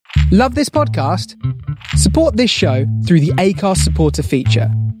Love this podcast? Support this show through the Acast supporter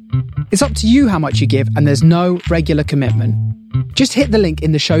feature. It's up to you how much you give, and there's no regular commitment. Just hit the link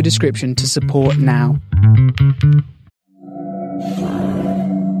in the show description to support now.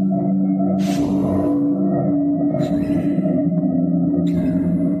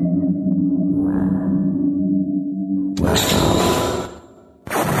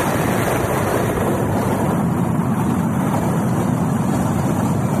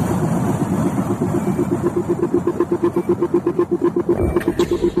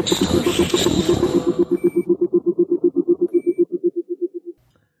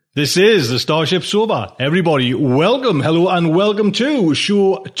 This is the StarShipSofa. Everybody, welcome, hello, and welcome to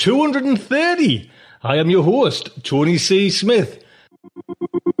show 230. I am your host, Tony C. Smith.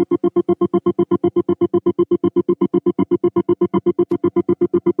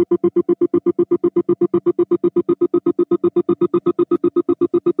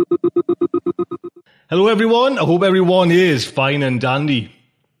 Hello, everyone. I hope everyone is fine and dandy.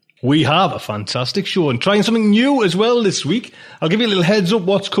 We have a fantastic show and trying something new as well this week. I'll give you a little heads up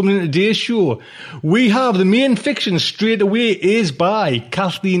what's coming in today's show. We have the main fiction straight away is by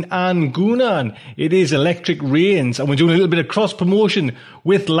Kathleen and Goonan. It is Electric Rains, and we're doing a little bit of cross promotion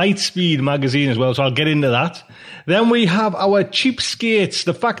with Lightspeed magazine as well, so I'll get into that. Then we have our Cheapskates,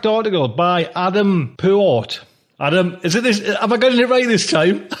 the fact article by Adam Perort. Adam, is it this? Have I gotten it right this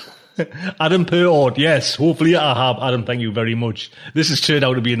time? Adam Perort, yes, hopefully I have. Adam, thank you very much. This has turned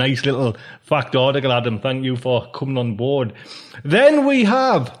out to be a nice little fact article, Adam. Thank you for coming on board. Then we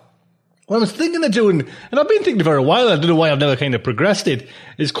have, what I was thinking of doing, and I've been thinking for a while, I don't know why I've never kind of progressed it,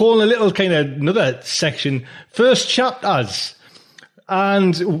 is calling a little kind of another section, First Chapters.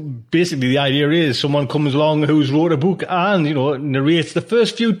 And basically the idea is someone comes along who's wrote a book and, you know, narrates the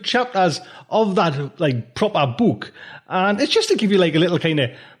first few chapters of that, like, proper book. And it's just to give you, like, a little kind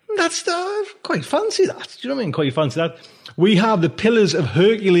of, that's quite fancy that. Do you know what I mean? Quite fancy that. We have The Pillars of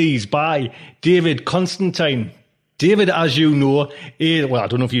Hercules by David Constantine. David, as you know, is, well, I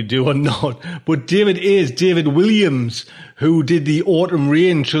don't know if you do or not, but David is David Williams, who did the Autumn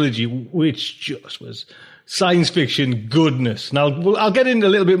Rain trilogy, which just was science fiction goodness. Now, I'll get into a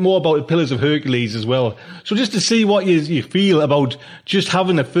little bit more about The Pillars of Hercules as well. So just to see what you feel about just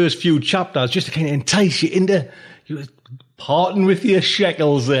having the first few chapters, just to kind of entice you into parting with your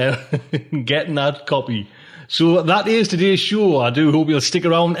shekels there, getting that copy. So that is today's show. I do hope you'll stick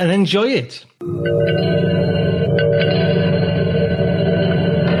around and enjoy it.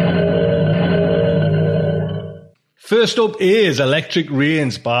 First up is Electric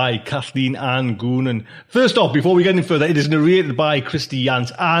Rains by Kathleen and Goonan. First off, before we get any further, it is narrated by Christy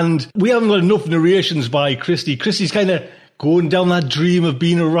Yance, and we haven't got enough narrations by Christy. Christy's kind of going down that dream of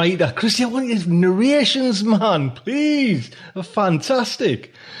being a writer. Christy, I want your narrations, man. Please. They're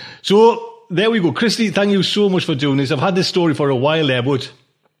fantastic. So, there we go. Christy, thank you so much for doing this. I've had this story for a while there, but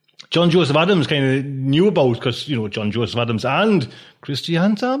John Joseph Adams kind of knew about, because, you know, John Joseph Adams and Christy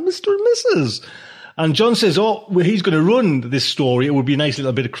Hunt are Mr. and Mrs. And John says, well, he's going to run this story. It would be a nice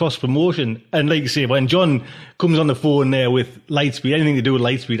little bit of cross-promotion. And like you say, when John comes on the phone there with Lightspeed, anything to do with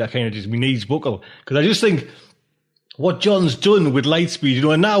Lightspeed, I kind of just, me knees buckle. Because I just think, what John's done with Lightspeed, you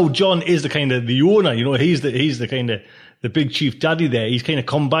know, and now John is the kind of the owner, you know, he's the kind of the big chief daddy there. He's kind of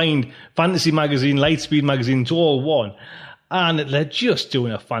combined fantasy magazine, Lightspeed magazine into all one. And they're just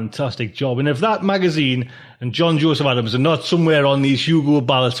doing a fantastic job. And if that magazine and John Joseph Adams are not somewhere on these Hugo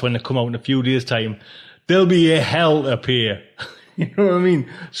ballots when they come out in a few days' time, there'll be a hell to pay. You know what I mean?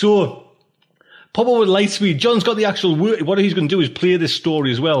 So, pop over with Lightspeed. John's got the actual word. What he's going to do is play this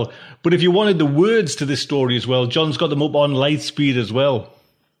story as well. But if you wanted the words to this story as well, John's got them up on Lightspeed as well.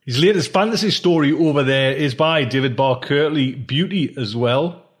 His latest fantasy story over there is by David Barkertley Beauty as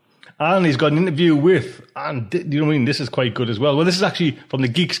well. And he's got an interview with, and you know what I mean, this is quite good as well. Well, this is actually from the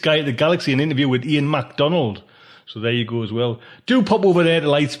Geeks Guide to the Galaxy, an interview with Ian MacDonald. So there you go as well. Do pop over there to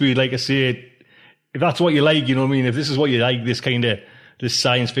Lightspeed, like I say, if that's what you like, you know what I mean, if this is what you like, this kind of, this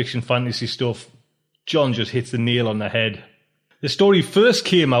science fiction fantasy stuff, John just hits the nail on the head. The story first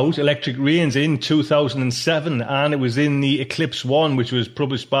came out, Electric Rains, in 2007, and it was in the Eclipse One, which was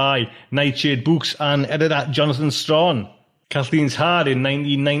published by Nightshade Books and editor Jonathan Strawn. Kathleen's had in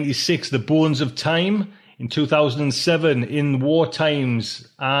 1996 The Bones of Time, in 2007 In War Times,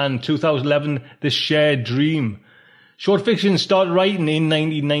 and 2011 The Shared Dream. Short fiction started writing in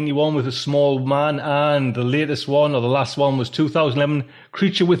 1991 with A Small Man, and the latest one, or the last one, was 2011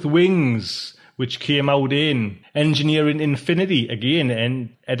 Creature with Wings, which came out in Engineering Infinity, again, and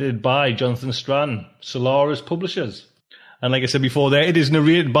edited by Jonathan Strawn, Solaris Publishers. And like I said before there, it is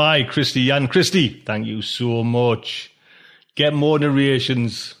narrated by Christy. And Christy, thank you so much. Get more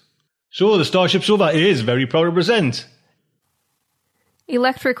narrations. So the StarShipSofa is very proud to present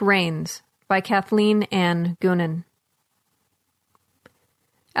Electric Rains by Kathleen and Goonan.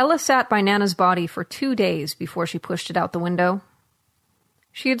 Ella sat by Nana's body for 2 days before she pushed it out the window.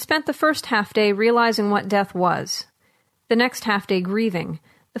 She had spent the first half-day realizing what death was, the next half-day grieving,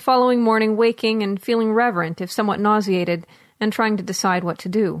 the following morning waking and feeling reverent if somewhat nauseated and trying to decide what to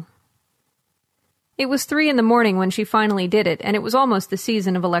do. It was 3 a.m. when she finally did it, and it was almost the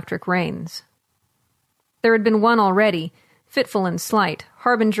season of electric rains. There had been one already, fitful and slight,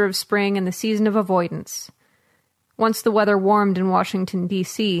 harbinger of spring and the season of avoidance. Once the weather warmed in Washington,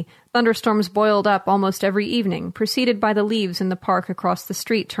 D.C., thunderstorms boiled up almost every evening, preceded by the leaves in the park across the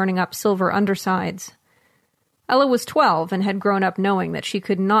street turning up silver undersides. Ella was 12 and had grown up knowing that she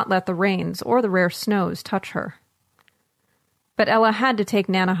could not let the rains or the rare snows touch her. But Ella had to take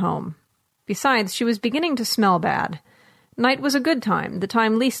Nana home. Besides, she was beginning to smell bad. Night was a good time, the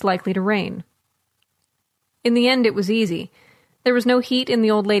time least likely to rain. In the end, it was easy. There was no heat in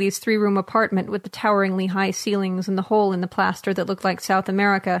the old lady's 3-room apartment with the toweringly high ceilings and the hole in the plaster that looked like South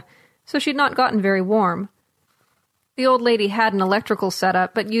America, so she'd not gotten very warm. The old lady had an electrical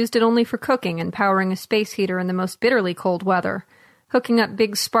setup, but used it only for cooking and powering a space heater in the most bitterly cold weather, hooking up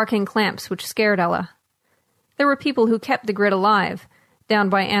big sparking clamps which scared Ella. There were people who kept the grid alive, down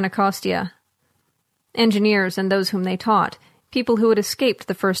by Anacostia. Engineers and those whom they taught, people who had escaped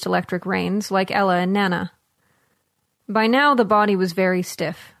the first electric rains, like Ella and Nana. By now the body was very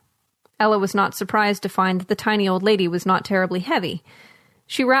stiff. Ella was not surprised to find that the tiny old lady was not terribly heavy.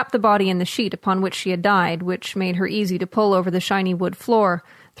 She wrapped the body in the sheet upon which she had died, which made her easy to pull over the shiny wood floor,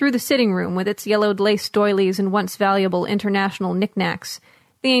 through the sitting room with its yellowed lace doilies and once valuable international knickknacks,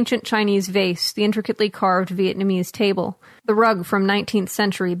 the ancient Chinese vase, the intricately carved Vietnamese table, the rug from 19th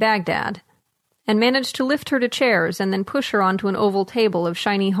century Baghdad, and managed to lift her to chairs and then push her onto an oval table of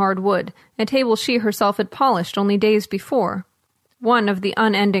shiny hard wood, a table she herself had polished only days before, one of the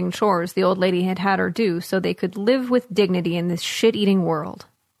unending chores the old lady had had her do so they could live with dignity in this shit-eating world.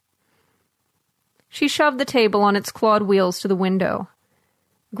 She shoved the table on its clawed wheels to the window.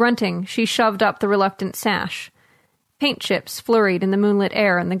 Grunting, she shoved up the reluctant sash. Paint chips flurried in the moonlit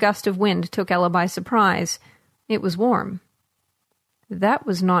air, and the gust of wind took Ella by surprise. It was warm. That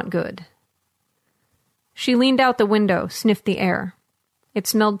was not good. She leaned out the window, sniffed the air. It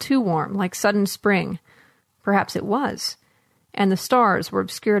smelled too warm, like sudden spring. Perhaps it was, and the stars were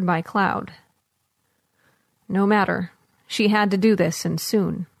obscured by cloud. No matter. She had to do this, and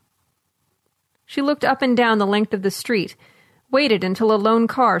soon. She looked up and down the length of the street, waited until a lone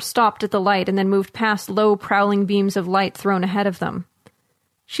car stopped at the light and then moved past low, prowling beams of light thrown ahead of them.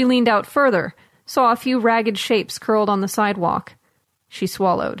 She leaned out further, saw a few ragged shapes curled on the sidewalk. She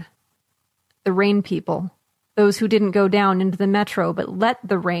swallowed. The rain people, those who didn't go down into the metro but let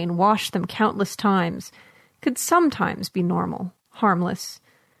the rain wash them countless times, could sometimes be normal, harmless.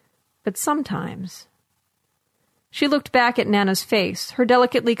 But sometimes. She looked back at Nana's face, her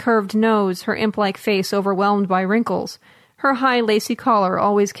delicately curved nose, her imp-like face overwhelmed by wrinkles, her high lacy collar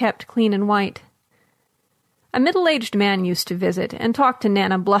always kept clean and white. A middle-aged man used to visit and talk to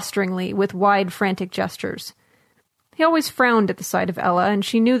Nana blusteringly with wide, frantic gestures. He always frowned at the sight of Ella, and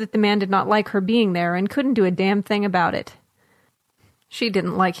she knew that the man did not like her being there and couldn't do a damn thing about it. She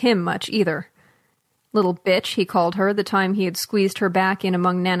didn't like him much, either. Little bitch, he called her the time he had squeezed her back in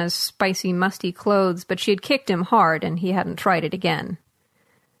among Nana's spicy, musty clothes, but she had kicked him hard, and he hadn't tried it again.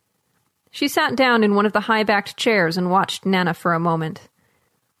 She sat down in one of the high-backed chairs and watched Nana for a moment.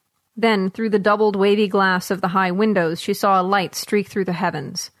 Then, through the doubled wavy glass of the high windows, she saw a light streak through the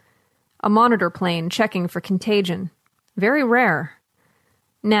heavens. A monitor plane checking for contagion. Very rare.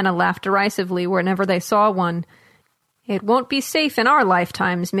 Nana laughed derisively whenever they saw one. "It won't be safe in our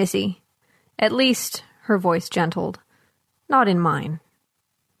lifetimes, missy. At least," her voice gentled, "not in mine."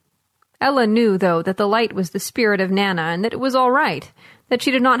 Ella knew, though, that the light was the spirit of Nana and that it was all right, that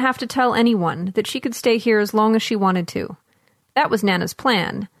she did not have to tell anyone, that she could stay here as long as she wanted to. That was Nana's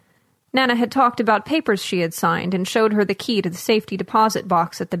plan. Nana had talked about papers she had signed and showed her the key to the safety deposit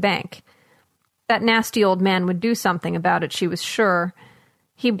box at the bank. That nasty old man would do something about it, she was sure.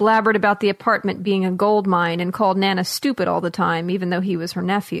 He blabbered about the apartment being a gold mine and called Nana stupid all the time, even though he was her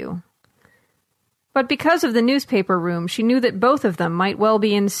nephew. But because of the newspaper room, she knew that both of them might well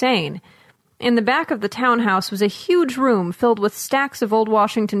be insane. In the back of the townhouse was a huge room filled with stacks of old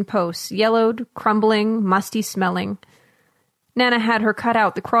Washington Posts, yellowed, crumbling, musty-smelling. Nana had her cut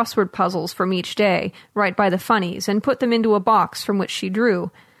out the crossword puzzles from each day, right by the funnies, and put them into a box from which she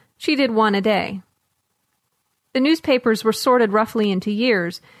drew. She did one a day. The newspapers were sorted roughly into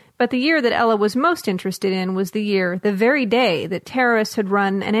years, But the year that Ella was most interested in was the very day, that terrorists had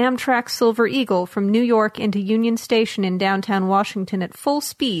run an Amtrak Silver Eagle from New York into Union Station in downtown Washington at full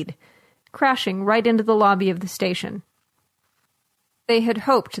speed, crashing right into the lobby of the station. They had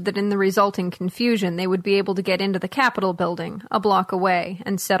hoped that in the resulting confusion they would be able to get into the Capitol building, a block away,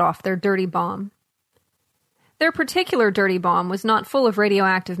 and set off their dirty bomb. Their particular dirty bomb was not full of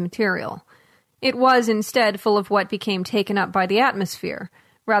radioactive material. It was instead full of what became taken up by the atmosphere,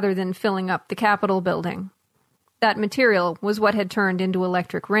 rather than filling up the Capitol building. That material was what had turned into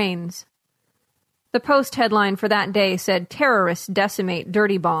electric rains. The Post headline for that day said, "Terrorists decimate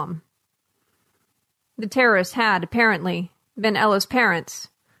dirty bomb." The terrorists had, apparently, been Ella's parents.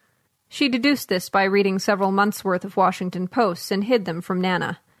 She deduced this by reading several months' worth of Washington Posts and hid them from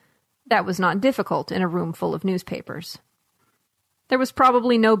Nana. That was not difficult in a room full of newspapers. There was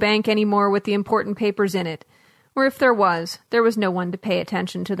probably no bank anymore with the important papers in it, or if there was no one to pay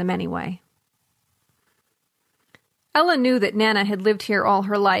attention to them anyway. Ella knew that Nana had lived here all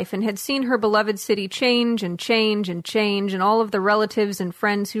her life and had seen her beloved city change and change and change, and all of the relatives and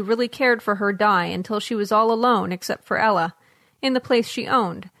friends who really cared for her die until she was all alone, except for Ella, in the place she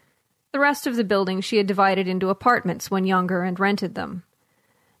owned. The rest of the building she had divided into apartments when younger and rented them.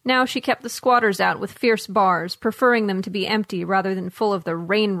 Now she kept the squatters out with fierce bars, preferring them to be empty rather than full of the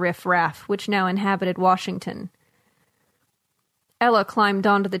rain riff-raff which now inhabited Washington. Ella climbed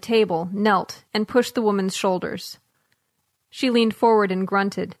onto the table, knelt, and pushed the woman's shoulders. She leaned forward and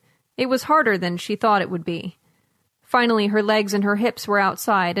grunted. It was harder than she thought it would be. Finally, her legs and her hips were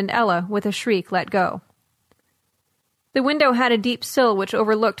outside, and Ella, with a shriek, let go. The window had a deep sill which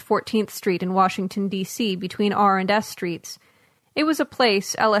overlooked 14th Street in Washington, D.C., between R and S Streets. It was a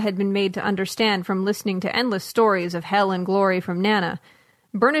place Ella had been made to understand from listening to endless stories of hell and glory from Nana,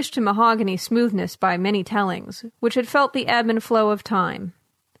 burnished to mahogany smoothness by many tellings, which had felt the ebb and flow of time.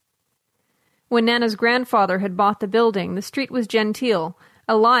 When Nana's grandfather had bought the building, the street was genteel,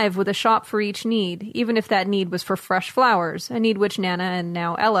 alive with a shop for each need, even if that need was for fresh flowers, a need which Nana and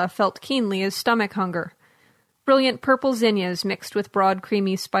now Ella felt keenly as stomach hunger. Brilliant purple zinnias mixed with broad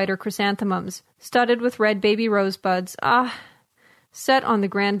creamy spider chrysanthemums, studded with red baby rosebuds, set on the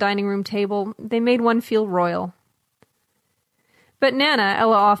grand dining room table, they made one feel royal. But Nana,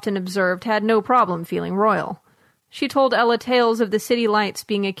 Ella often observed, had no problem feeling royal. She told Ella tales of the city lights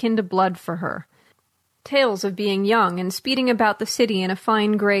being akin to blood for her. Tales of being young and speeding about the city in a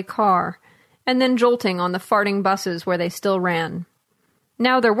fine gray car, and then jolting on the farting buses where they still ran.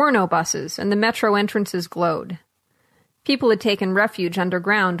 Now there were no buses, and the metro entrances glowed. People had taken refuge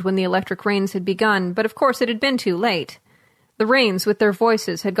underground when the electric rains had begun, but of course it had been too late. The rains, with their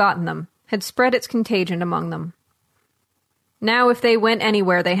voices, had gotten them, had spread its contagion among them. Now if they went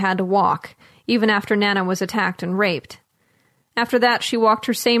anywhere they had to walk, even after Nana was attacked and raped. After that she walked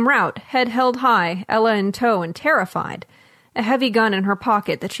her same route, head held high, Ella in tow and terrified, a heavy gun in her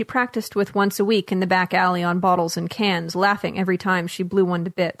pocket that she practiced with once a week in the back alley on bottles and cans, laughing every time she blew one to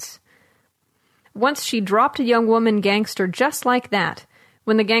bits. Once she dropped a young woman gangster just like that,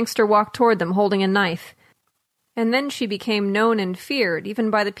 when the gangster walked toward them holding a knife, and then she became known and feared, even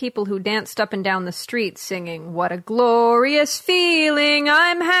by the people who danced up and down the street singing, "What a glorious feeling,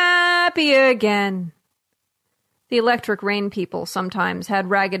 I'm happy again." The electric rain people sometimes had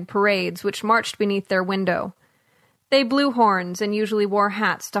ragged parades which marched beneath their window. They blew horns and usually wore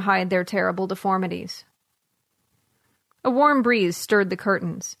hats to hide their terrible deformities. A warm breeze stirred the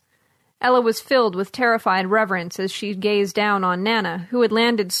curtains. Ella was filled with terrified reverence as she gazed down on Nana, who had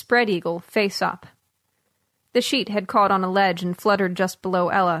landed spread-eagle, face up. The sheet had caught on a ledge and fluttered just below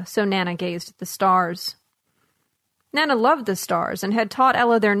Ella, so Nana gazed at the stars. Nana loved the stars and had taught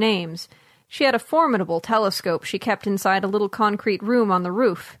Ella their names. She had a formidable telescope she kept inside a little concrete room on the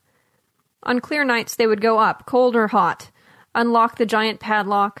roof. On clear nights they would go up, cold or hot, unlock the giant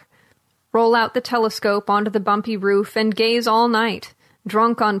padlock, roll out the telescope onto the bumpy roof, and gaze all night,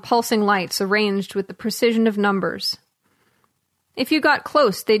 drunk on pulsing lights arranged with the precision of numbers. If you got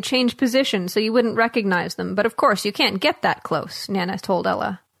close, they'd change position so you wouldn't recognize them, but of course you can't get that close, Nana told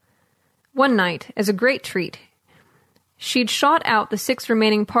Ella. One night, as a great treat, she'd shot out the 6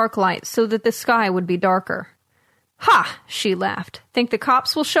 remaining park lights so that the sky would be darker. "Ha!" she laughed. "Think the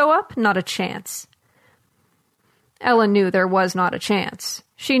cops will show up? Not a chance." Ella knew there was not a chance.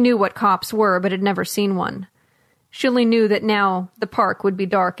 She knew what cops were, but had never seen one. She only knew that now the park would be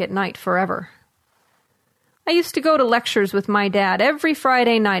dark at night forever. "I used to go to lectures with my dad every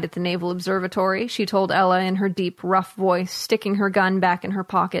Friday night at the Naval Observatory," she told Ella in her deep, rough voice, sticking her gun back in her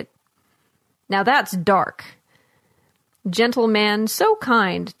pocket. "Now that's dark. Gentle man, so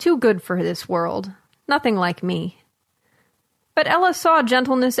kind, too good for this world. Nothing like me." But Ella saw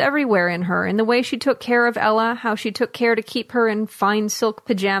gentleness everywhere in her, in the way she took care of Ella, how she took care to keep her in fine silk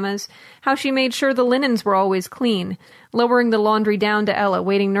pajamas, how she made sure the linens were always clean, lowering the laundry down to Ella,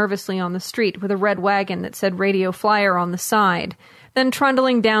 waiting nervously on the street with a red wagon that said Radio Flyer on the side, then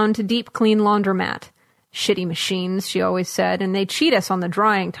trundling down to deep clean laundromat. Shitty machines, she always said, and they cheat us on the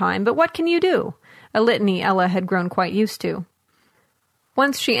drying time, but what can you do? A litany Ella had grown quite used to.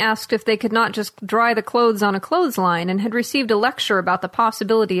 Once she asked if they could not just dry the clothes on a clothesline, and had received a lecture about the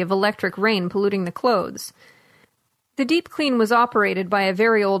possibility of electric rain polluting the clothes. The deep clean was operated by a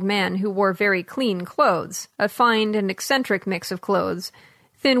very old man who wore very clean clothes, a fine and eccentric mix of clothes,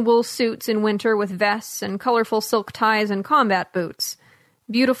 thin wool suits in winter with vests and colorful silk ties and combat boots,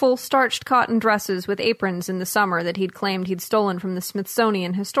 beautiful starched cotton dresses with aprons in the summer that he'd claimed he'd stolen from the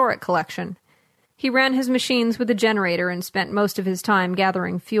Smithsonian Historic Collection. He ran his machines with a generator and spent most of his time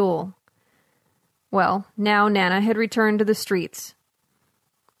gathering fuel. Well, now Nana had returned to the streets.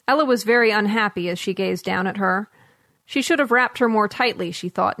 Ella was very unhappy as she gazed down at her. She should have wrapped her more tightly, she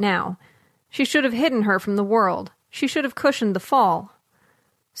thought now. She should have hidden her from the world. She should have cushioned the fall.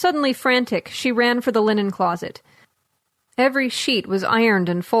 Suddenly frantic, she ran for the linen closet. Every sheet was ironed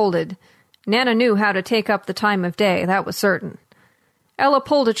and folded. Nana knew how to take up the time of day, that was certain. Ella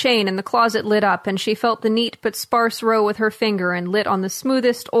pulled a chain and the closet lit up, and she felt the neat but sparse row with her finger and lit on the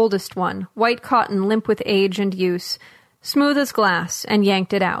smoothest, oldest one, white cotton limp with age and use, smooth as glass, and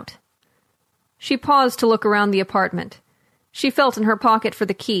yanked it out. She paused to look around the apartment. She felt in her pocket for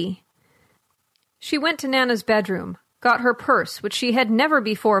the key. She went to Nana's bedroom, got her purse, which she had never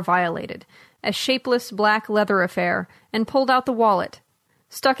before violated, a shapeless black leather affair, and pulled out the wallet,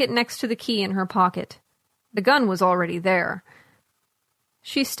 stuck it next to the key in her pocket. The gun was already there.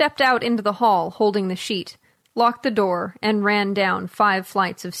 She stepped out into the hall, holding the sheet, locked the door, and ran down 5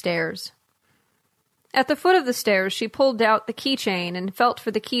 flights of stairs. At the foot of the stairs, she pulled out the keychain and felt for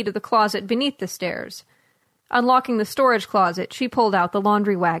the key to the closet beneath the stairs. Unlocking the storage closet, she pulled out the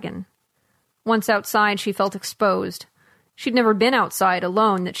laundry wagon. Once outside, she felt exposed. She'd never been outside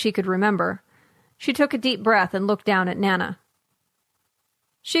alone that she could remember. She took a deep breath and looked down at Nana.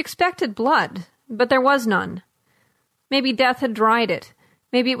 She expected blood, but there was none. Maybe death had dried it.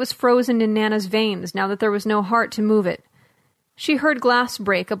 Maybe it was frozen in Nana's veins now that there was no heart to move it. She heard glass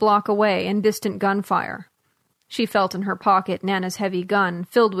break a block away and distant gunfire. She felt in her pocket Nana's heavy gun,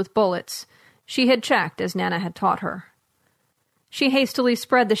 filled with bullets. She had checked, as Nana had taught her. She hastily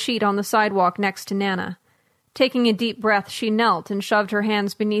spread the sheet on the sidewalk next to Nana. Taking a deep breath, she knelt and shoved her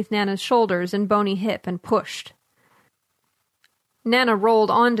hands beneath Nana's shoulders and bony hip and pushed. Nana rolled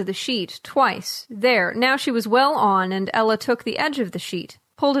onto the sheet twice. There, now she was well on, and Ella took the edge of the sheet,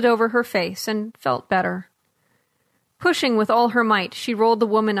 pulled it over her face, and felt better. Pushing with all her might, she rolled the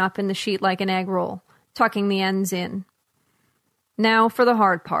woman up in the sheet like an egg roll, tucking the ends in. Now for the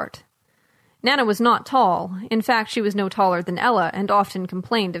hard part. Nana was not tall. In fact, she was no taller than Ella, and often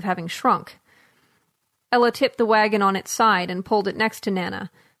complained of having shrunk. Ella tipped the wagon on its side and pulled it next to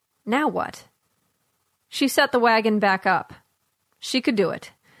Nana. Now what? She set the wagon back up. She could do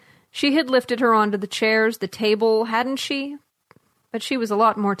it. She had lifted her onto the chairs, the table, hadn't she? But she was a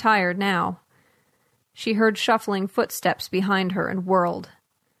lot more tired now. She heard shuffling footsteps behind her and whirled.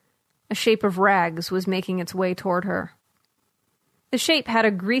 A shape of rags was making its way toward her. The shape had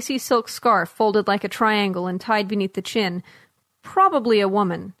a greasy silk scarf folded like a triangle and tied beneath the chin. Probably a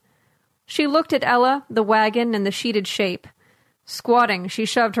woman. She looked at Ella, the wagon, and the sheeted shape. Squatting, she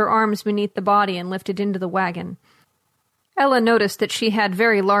shoved her arms beneath the body and lifted into the wagon. Ella noticed that she had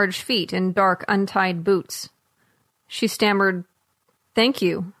very large feet in dark, untied boots. She stammered, "Thank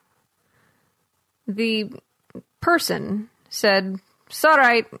you." The person said,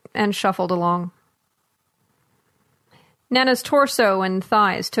 "'S'alright," and shuffled along. Nana's torso and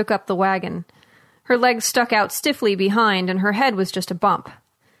thighs took up the wagon. Her legs stuck out stiffly behind, and her head was just a bump.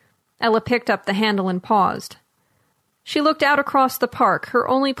 Ella picked up the handle and paused. She looked out across the park, her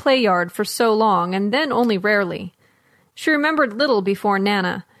only play yard for so long, and then only rarely. She remembered little before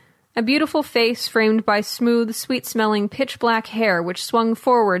Nana. A beautiful face framed by smooth, sweet-smelling, pitch-black hair which swung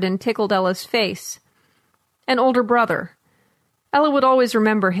forward and tickled Ella's face. An older brother. Ella would always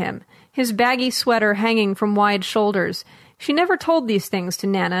remember him, his baggy sweater hanging from wide shoulders. She never told these things to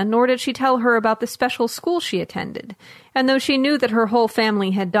Nana, nor did she tell her about the special school she attended. And though she knew that her whole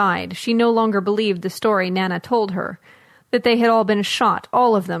family had died, she no longer believed the story Nana told her, that they had all been shot,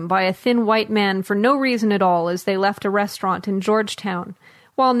 all of them, by a thin white man for no reason at all as they left a restaurant in Georgetown,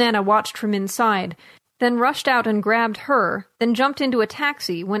 while Nana watched from inside, then rushed out and grabbed her, then jumped into a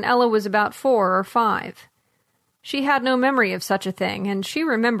taxi when Ella was about 4 or 5. She had no memory of such a thing, and she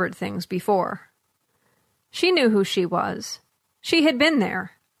remembered things before. She knew who she was. She had been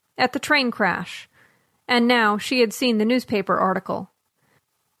there, at the train crash, and now she had seen the newspaper article.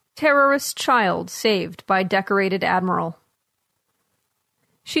 Terrorist child saved by decorated admiral.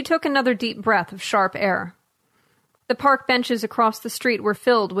 She took another deep breath of sharp air. The park benches across the street were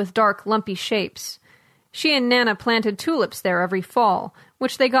filled with dark, lumpy shapes. She and Nana planted tulips there every fall,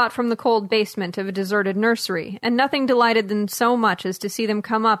 which they got from the cold basement of a deserted nursery, and nothing delighted them so much as to see them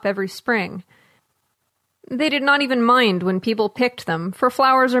come up every spring. They did not even mind when people picked them, for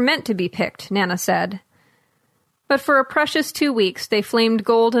flowers are meant to be picked, Nana said. But for a precious 2 weeks they flamed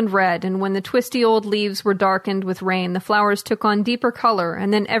gold and red, and when the twisty old leaves were darkened with rain, the flowers took on deeper color,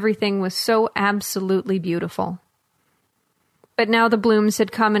 and then everything was so absolutely beautiful. But now the blooms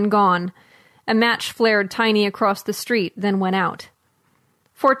had come and gone. A match flared tiny across the street, then went out.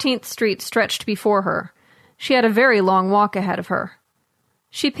 14th Street stretched before her. She had a very long walk ahead of her.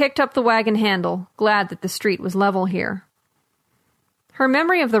 She picked up the wagon handle, glad that the street was level here. Her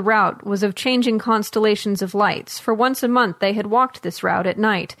memory of the route was of changing constellations of lights, for once a month they had walked this route at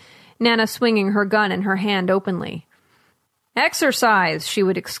night, Nana swinging her gun in her hand openly. "Exercise!" she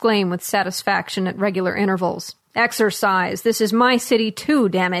would exclaim with satisfaction at regular intervals. "Exercise! This is my city too,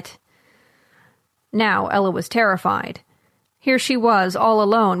 damn it!" Now Ella was terrified. Here she was, all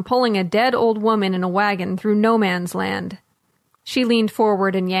alone, pulling a dead old woman in a wagon through no man's land. She leaned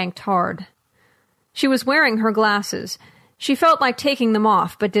forward and yanked hard. She was wearing her glasses. She felt like taking them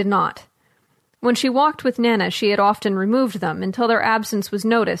off, but did not. When she walked with Nana, she had often removed them until their absence was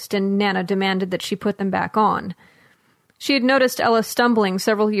noticed, and Nana demanded that she put them back on. She had noticed Ella stumbling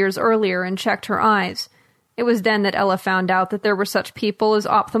several years earlier and checked her eyes. It was then that Ella found out that there were such people as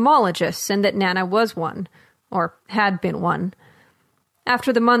ophthalmologists, and that Nana was one, or had been one.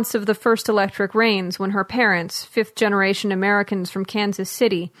 After the months of the first electric rains, when her parents, fifth-generation Americans from Kansas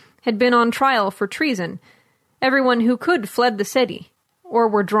City, had been on trial for treason, everyone who could fled the city, or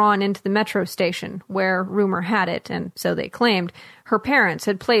were drawn into the metro station, where, rumor had it, and so they claimed, her parents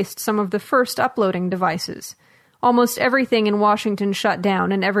had placed some of the first uploading devices. Almost everything in Washington shut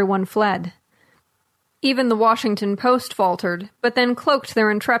down, and everyone fled. Even the Washington Post faltered, but then cloaked their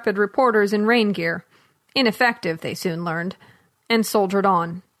intrepid reporters in rain gear. Ineffective, they soon learned, and soldiered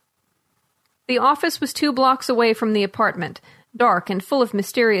on. The office was 2 blocks away from the apartment, dark and full of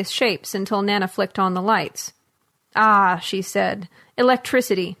mysterious shapes until Nana flicked on the lights. "Ah," she said,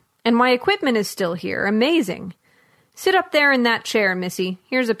 "electricity. And my equipment is still here. Amazing. Sit up there in that chair, missy.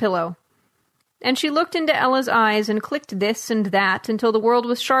 Here's a pillow." And she looked into Ella's eyes and clicked this and that until the world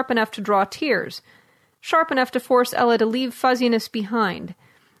was sharp enough to draw tears, sharp enough to force Ella to leave fuzziness behind,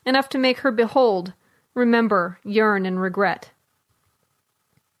 enough to make her behold, remember, yearn, and regret.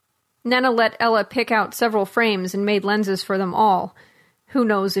 Nana let Ella pick out several frames and made lenses for them all. "Who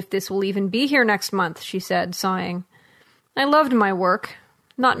knows if this will even be here next month," she said, sighing. "I loved my work.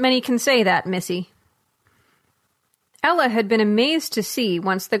 Not many can say that, missy." Ella had been amazed to see,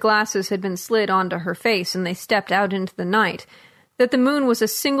 once the glasses had been slid onto her face and they stepped out into the night, that the moon was a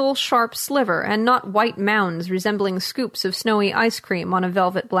single sharp sliver and not white mounds resembling scoops of snowy ice cream on a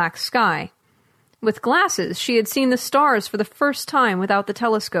velvet black sky. With glasses, she had seen the stars for the first time without the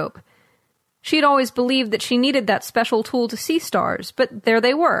telescope. She had always believed that she needed that special tool to see stars, but there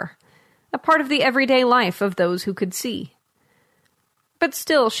they were, a part of the everyday life of those who could see. But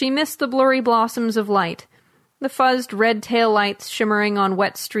still, she missed the blurry blossoms of light, the fuzzed red tail lights shimmering on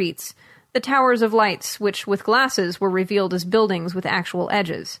wet streets, the towers of lights which, with glasses, were revealed as buildings with actual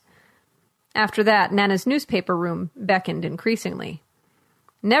edges. After that, Nana's newspaper room beckoned increasingly.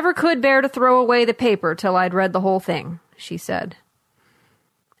 "Never could bear to throw away the paper till I'd read the whole thing," she said.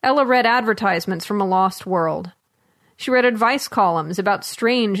 Ella read advertisements from a lost world. She read advice columns about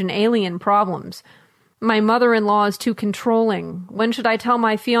strange and alien problems. "My mother-in-law is too controlling. When should I tell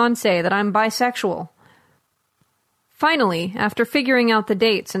my fiancé that I'm bisexual?" Finally, after figuring out the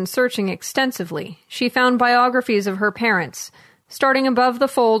dates and searching extensively, she found biographies of her parents, starting above the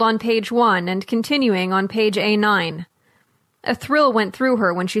fold on page 1 and continuing on page A9. A thrill went through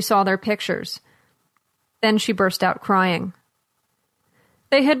her when she saw their pictures. Then she burst out crying.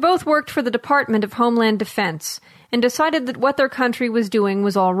 They had both worked for the Department of Homeland Defense and decided that what their country was doing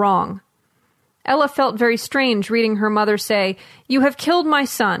was all wrong. Ella felt very strange reading her mother say, "You have killed my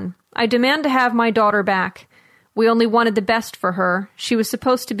son. I demand to have my daughter back. We only wanted the best for her. She was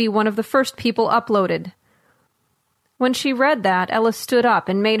supposed to be one of the first people uploaded." When she read that, Ella stood up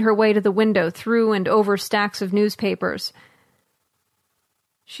and made her way to the window through and over stacks of newspapers.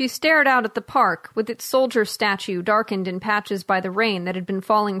 She stared out at the park, with its soldier statue darkened in patches by the rain that had been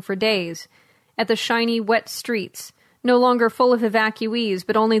falling for days, at the shiny, wet streets, no longer full of evacuees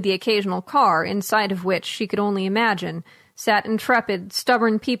but only the occasional car, inside of which, she could only imagine, sat intrepid,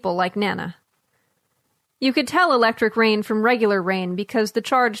 stubborn people like Nana. You could tell electric rain from regular rain because the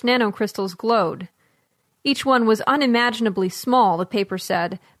charged nanocrystals glowed. Each one was unimaginably small, the paper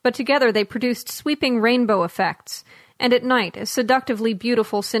said, but together they produced sweeping rainbow effects, and at night a seductively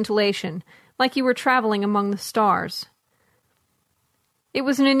beautiful scintillation, like you were traveling among the stars. It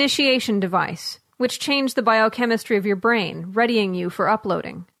was an initiation device, which changed the biochemistry of your brain, readying you for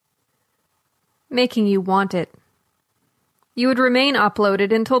uploading. Making you want it. You would remain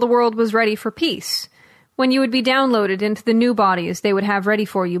uploaded until the world was ready for peace, when you would be downloaded into the new bodies they would have ready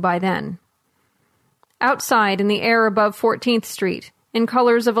for you by then. Outside, in the air above 14th Street, in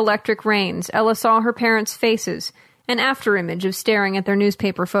colors of electric rains, Ella saw her parents' faces, an afterimage of staring at their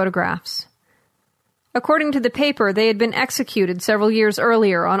newspaper photographs. According to the paper, they had been executed several years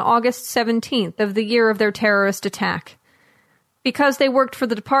earlier on August 17th of the year of their terrorist attack. Because they worked for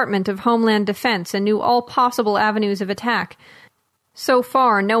the Department of Homeland Defense and knew all possible avenues of attack, so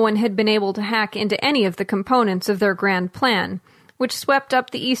far no one had been able to hack into any of the components of their grand plan, which swept up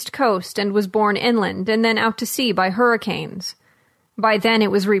the East Coast and was borne inland and then out to sea by hurricanes. By then it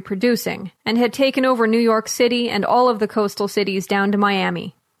was reproducing, and had taken over New York City and all of the coastal cities down to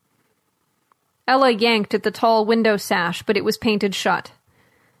Miami. Ella yanked at the tall window sash, but it was painted shut.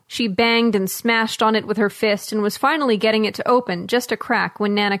 She banged and smashed on it with her fist and was finally getting it to open just a crack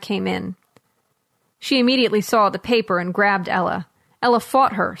when Nana came in. She immediately saw the paper and grabbed Ella. Ella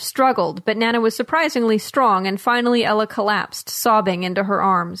fought her, struggled, but Nana was surprisingly strong, and finally Ella collapsed, sobbing into her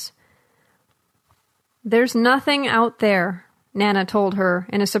arms. "There's nothing out there," Nana told her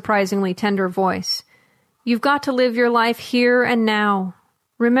in a surprisingly tender voice. "You've got to live your life here and now.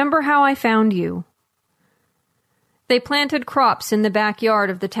 Remember how I found you." They planted crops in the backyard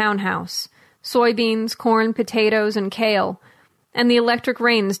of the townhouse, soybeans, corn, potatoes, and kale, and the electric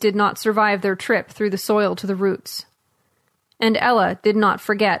rains did not survive their trip through the soil to the roots. And Ella did not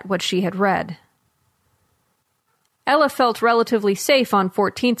forget what she had read. Ella felt relatively safe on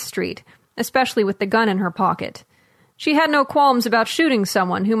 14th Street, especially with the gun in her pocket. She had no qualms about shooting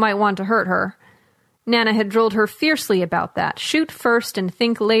someone who might want to hurt her. Nana had drilled her fiercely about that. Shoot first and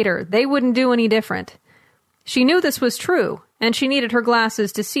think later. They wouldn't do any different. She knew this was true, and she needed her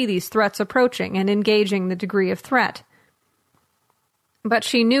glasses to see these threats approaching and engaging the degree of threat. But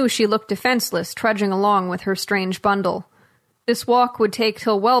she knew she looked defenseless, trudging along with her strange bundle. This walk would take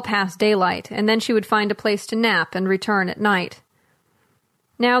till well past daylight, and then she would find a place to nap and return at night.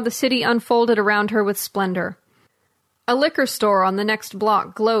 Now the city unfolded around her with splendor. A liquor store on the next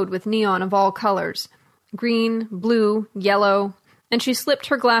block glowed with neon of all colors, green, blue, yellow, and she slipped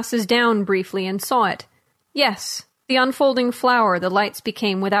her glasses down briefly and saw it. Yes, the unfolding flower the lights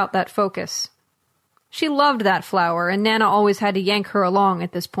became without that focus. She loved that flower, and Nana always had to yank her along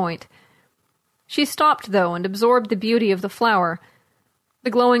at this point. She stopped, though, and absorbed the beauty of the flower, the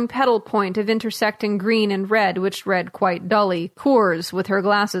glowing petal point of intersecting green and red, which read quite dully, Coors, with her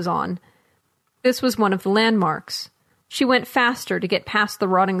glasses on. This was one of the landmarks. She went faster to get past the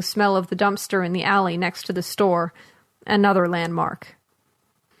rotting smell of the dumpster in the alley next to the store. Another landmark.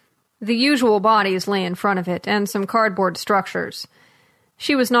 The usual bodies lay in front of it, and some cardboard structures.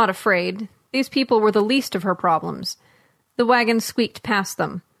 She was not afraid. These people were the least of her problems. The wagon squeaked past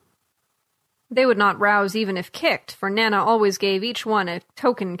them. They would not rouse even if kicked, for Nana always gave each one a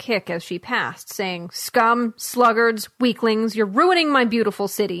token kick as she passed, saying, "Scum, sluggards, weaklings, you're ruining my beautiful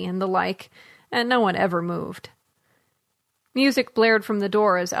city," and the like, and no one ever moved. Music blared from the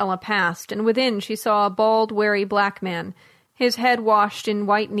door as Ella passed, and within she saw a bald, wary black man, his head washed in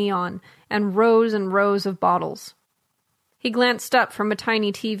white neon, and rows of bottles. He glanced up from a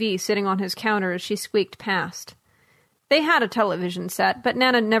tiny TV sitting on his counter as she squeaked past. They had a television set, but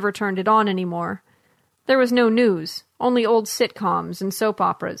Nana never turned it on anymore. There was no news, only old sitcoms and soap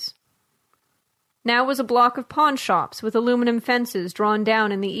operas. Now was a block of pawn shops with aluminum fences drawn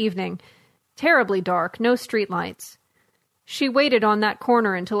down in the evening, terribly dark, no streetlights. She waited on that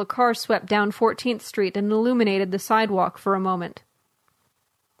corner until a car swept down 14th Street and illuminated the sidewalk for a moment.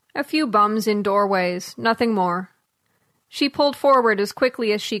 A few bums in doorways, nothing more. She pulled forward as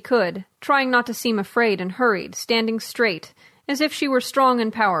quickly as she could, trying not to seem afraid and hurried, standing straight, as if she were strong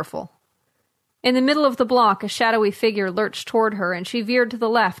and powerful. In the middle of the block, a shadowy figure lurched toward her, and she veered to the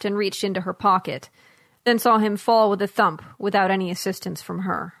left and reached into her pocket, then saw him fall with a thump, without any assistance from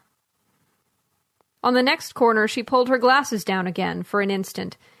her. On the next corner, she pulled her glasses down again for an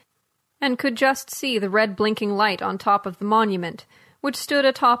instant, and could just see the red blinking light on top of the monument, which stood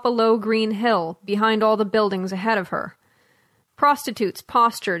atop a low green hill, behind all the buildings ahead of her. Prostitutes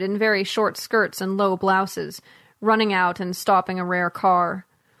postured in very short skirts and low blouses, running out and stopping a rare car.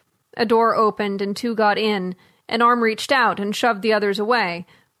 A door opened and two got in, An arm reached out and shoved the others away.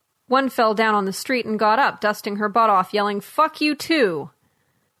 One fell down on the street and got up, dusting her butt off, yelling, "Fuck you too!"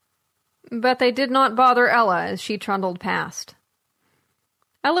 But they did not bother Ella as she trundled past.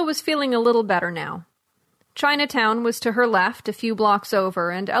 Ella was feeling a little better now. Chinatown was to her left, a few blocks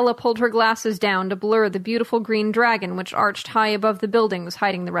over, and Ella pulled her glasses down to blur the beautiful green dragon which arched high above the buildings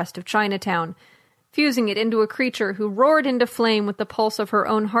hiding the rest of Chinatown, fusing it into a creature who roared into flame with the pulse of her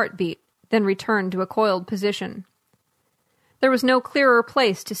own heartbeat, then returned to a coiled position. There was no clearer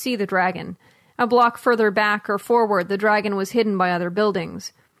place to see the dragon. A block further back or forward, the dragon was hidden by other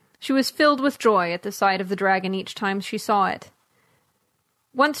buildings. She was filled with joy at the sight of the dragon each time she saw it.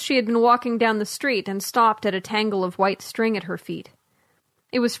 Once she had been walking down the street and stopped at a tangle of white string at her feet.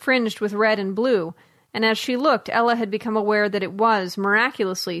 It was fringed with red and blue, and as she looked, Ella had become aware that it was,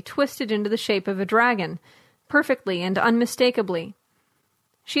 miraculously, twisted into the shape of a dragon, perfectly and unmistakably.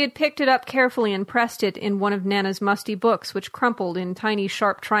 She had picked it up carefully and pressed it in one of Nana's musty books, which crumpled in tiny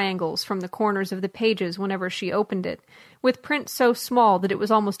sharp triangles from the corners of the pages whenever she opened it, with print so small that it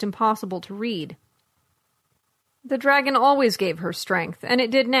was almost impossible to read. The dragon always gave her strength, and it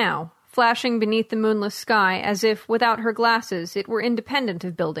did now, flashing beneath the moonless sky as if, without her glasses, it were independent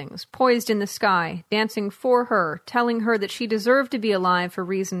of buildings, poised in the sky, dancing for her, telling her that she deserved to be alive for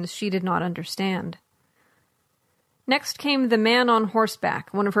reasons she did not understand. Next came the man on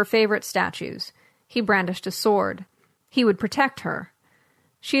horseback, one of her favorite statues. He brandished a sword. He would protect her.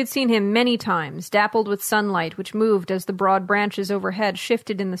 She had seen him many times, dappled with sunlight which moved as the broad branches overhead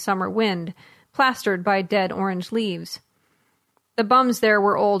shifted in the summer wind, plastered by dead orange leaves. The bums there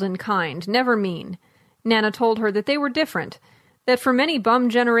were old and kind, never mean. Nana told her that they were different, that for many bum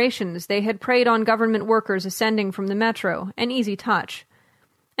generations they had preyed on government workers ascending from the metro, an easy touch.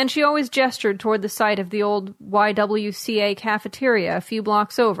 And she always gestured toward the site of the old YWCA cafeteria a few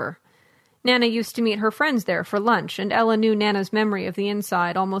blocks over. Nana used to meet her friends there for lunch, and Ella knew Nana's memory of the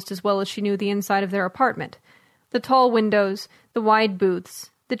inside almost as well as she knew the inside of their apartment. The tall windows, the wide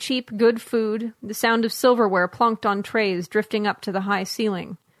booths, the cheap, good food, the sound of silverware plunked on trays drifting up to the high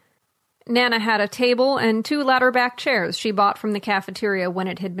ceiling. Nana had a table and 2 ladder-back chairs she bought from the cafeteria when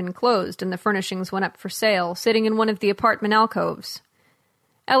it had been closed and the furnishings went up for sale, sitting in one of the apartment alcoves.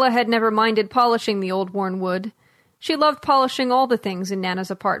 Ella had never minded polishing the old worn wood. She loved polishing all the things in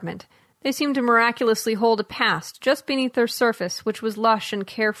Nana's apartment. They seemed to miraculously hold a past just beneath their surface, which was lush and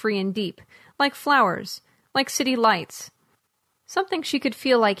carefree and deep, like flowers, like city lights. Something she could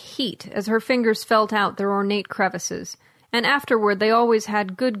feel like heat as her fingers felt out their ornate crevices, and afterward they always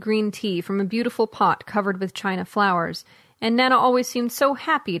had good green tea from a beautiful pot covered with china flowers, and Nana always seemed so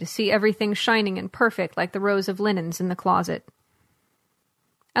happy to see everything shining and perfect like the rows of linens in the closet.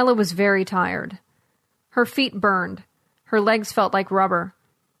 Ella was very tired. Her feet burned. Her legs felt like rubber.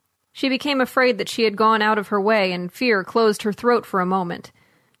 She became afraid that she had gone out of her way, and fear closed her throat for a moment.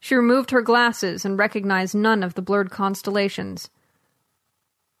 She removed her glasses and recognized none of the blurred constellations.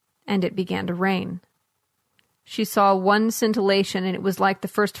 And it began to rain. She saw one scintillation, and it was like the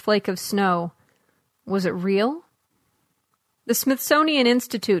first flake of snow. Was it real? The Smithsonian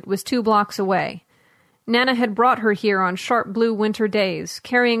Institute was 2 blocks away. Nana had brought her here on sharp blue winter days,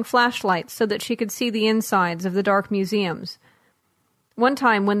 carrying flashlights so that she could see the insides of the dark museums. One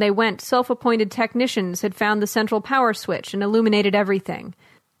time when they went, self-appointed technicians had found the central power switch and illuminated everything.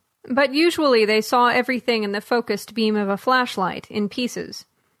 But usually they saw everything in the focused beam of a flashlight, in pieces.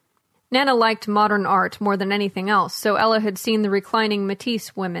 Nana liked modern art more than anything else, so Ella had seen the reclining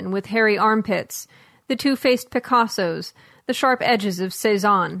Matisse women with hairy armpits, the 2-faced Picassos, the sharp edges of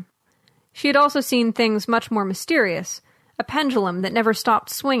Cézanne. She had also seen things much more mysterious, a pendulum that never stopped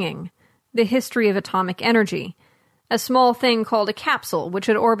swinging, the history of atomic energy, a small thing called a capsule which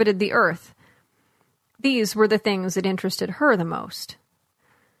had orbited the Earth. These were the things that interested her the most.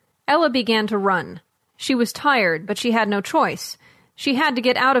 Ella began to run. She was tired, but she had no choice. She had to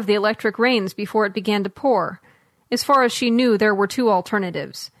get out of the electric rains before it began to pour. As far as she knew, there were 2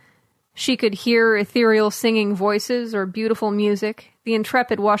 alternatives. She could hear ethereal singing voices or beautiful music, the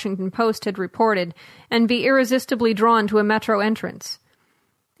intrepid Washington Post had reported, and be irresistibly drawn to a metro entrance.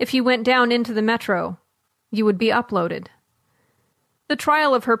 If you went down into the metro, you would be uploaded. The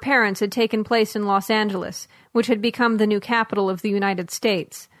trial of her parents had taken place in Los Angeles, which had become the new capital of the United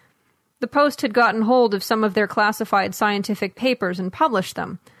States. The Post had gotten hold of some of their classified scientific papers and published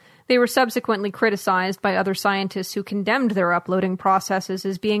them. They were subsequently criticized by other scientists who condemned their uploading processes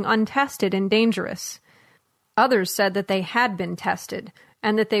as being untested and dangerous. Others said that they had been tested,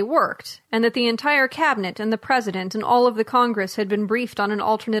 and that they worked, and that the entire cabinet and the president and all of the Congress had been briefed on an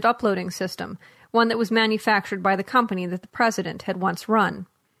alternate uploading system, one that was manufactured by the company that the president had once run.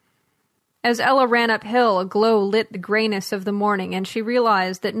 As Ella ran uphill, a glow lit the grayness of the morning, and she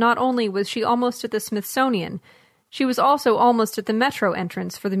realized that not only was she almost at the Smithsonian, she was also almost at the metro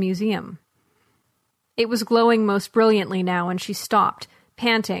entrance for the museum. It was glowing most brilliantly now, and she stopped,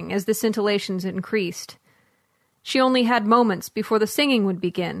 panting as the scintillations increased. She only had moments before the singing would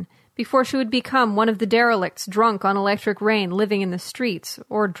begin, before she would become one of the derelicts drunk on electric rain living in the streets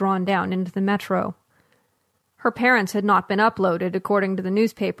or drawn down into the metro. Her parents had not been uploaded, according to the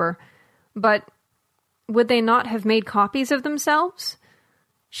newspaper, but would they not have made copies of themselves?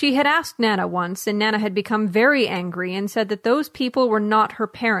 She had asked Nana once, and Nana had become very angry and said that those people were not her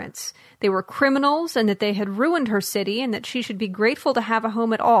parents. They were criminals, and that they had ruined her city, and that she should be grateful to have a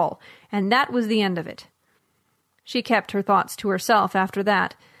home at all, and that was the end of it. She kept her thoughts to herself after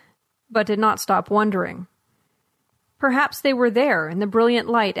that, but did not stop wondering. Perhaps they were there in the brilliant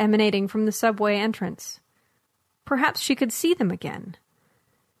light emanating from the subway entrance. Perhaps she could see them again.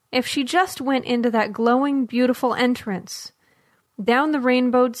 If she just went into that glowing, beautiful entrance, down the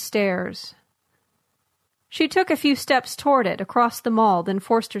rainbowed stairs. She took a few steps toward it, across the mall, then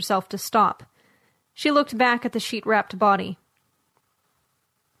forced herself to stop. She looked back at the sheet-wrapped body.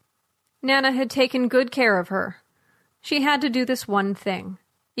 Nana had taken good care of her. She had to do this one thing.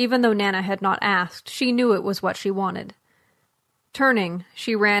 Even though Nana had not asked, she knew it was what she wanted. Turning,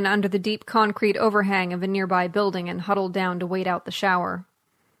 she ran under the deep concrete overhang of a nearby building and huddled down to wait out the shower.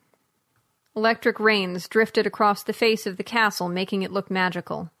 Electric rains drifted across the face of the castle, making it look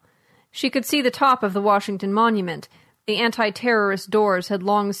magical. She could see the top of the Washington Monument. The anti-terrorist doors had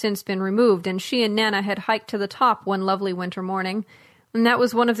long since been removed, and she and Nana had hiked to the top one lovely winter morning, and that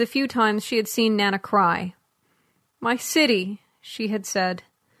was one of the few times she had seen Nana cry. "My city," she had said.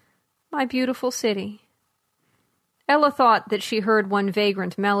 "My beautiful city." Ella thought that she heard one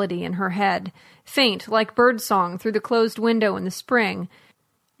vagrant melody in her head, faint like birdsong through the closed window in the spring,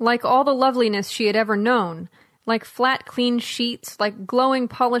 like all the loveliness she had ever known, like flat, clean sheets, like glowing,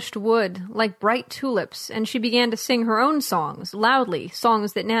 polished wood, like bright tulips, and she began to sing her own songs, loudly,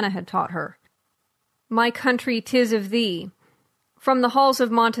 songs that Nana had taught her. "My country, 'tis of thee," from the halls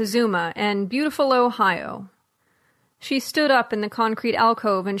of Montezuma, and "Beautiful Ohio." She stood up in the concrete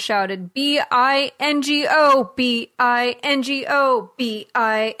alcove and shouted, "B-I-N-G-O, B-I-N-G-O,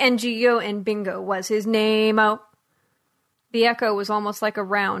 B-I-N-G-O, and Bingo was his name-o." The echo was almost like a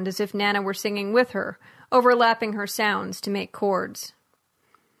round, as if Nana were singing with her, overlapping her sounds to make chords.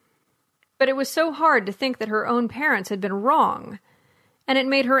 But it was so hard to think that her own parents had been wrong, and it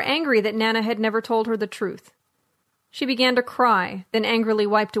made her angry that Nana had never told her the truth. She began to cry, then angrily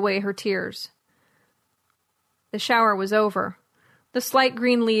wiped away her tears. The shower was over. The slight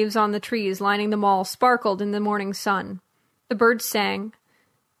green leaves on the trees lining the mall sparkled in the morning sun. The birds sang,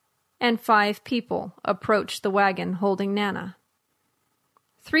 and 5 people approached the wagon holding Nana.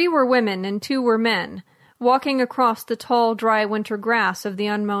 3 were women and 2 were men, walking across the tall, dry winter grass of the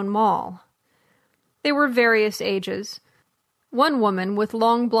unmown mall. They were various ages. One woman with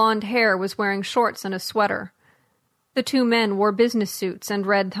long blonde hair was wearing shorts and a sweater. The 2 men wore business suits and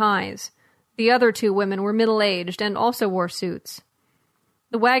red ties. The other 2 women were middle-aged and also wore suits.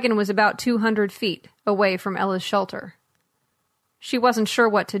 The wagon was about 200 feet away from Ella's shelter. She wasn't sure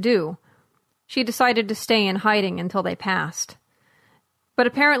what to do. She decided to stay in hiding until they passed. But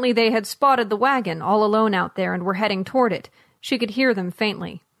apparently they had spotted the wagon all alone out there and were heading toward it. She could hear them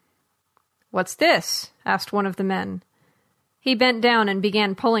faintly. "What's this?" asked one of the men. He bent down and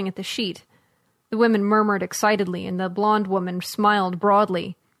began pulling at the sheet. The women murmured excitedly, and the blonde woman smiled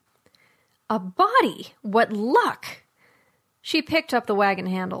broadly. "A body! What luck!" She picked up the wagon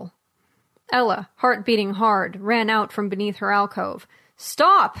handle. Ella, heart beating hard, ran out from beneath her alcove.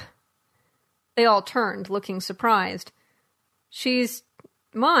 "Stop!" They all turned, looking surprised. "She's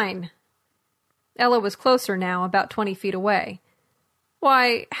mine." Ella was closer now, about 20 feet away.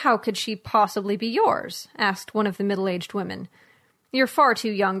 "Why, how could she possibly be yours?" asked one of the middle-aged women. "You're far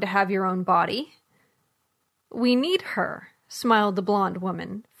too young to have your own body." "We need her," smiled the blonde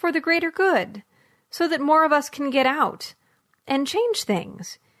woman, "for the greater good, so that more of us can get out and change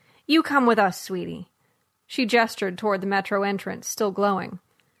things. You come with us, sweetie." She gestured toward the metro entrance, still glowing.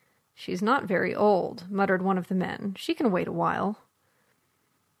 "She's not very old," muttered one of the men. "She can wait a while."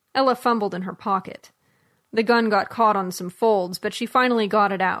 Ella fumbled in her pocket. The gun got caught on some folds, but she finally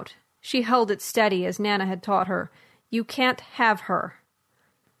got it out. She held it steady as Nana had taught her. "You can't have her."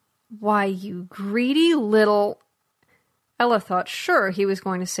 "Why, you greedy little—" Ella thought sure he was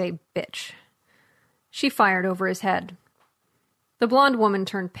going to say bitch. She fired over his head. The blonde woman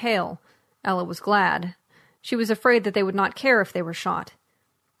turned pale. Ella was glad. She was afraid that they would not care if they were shot.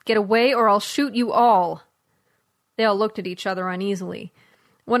 "Get away or I'll shoot you all." They all looked at each other uneasily.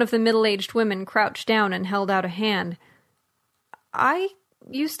 One of the middle-aged women crouched down and held out a hand. "I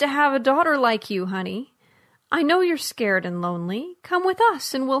used to have a daughter like you, honey. I know you're scared and lonely. Come with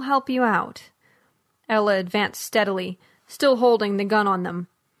us and we'll help you out." Ella advanced steadily, still holding the gun on them.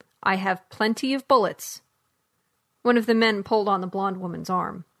 "I have plenty of bullets." One of the men pulled on the blonde woman's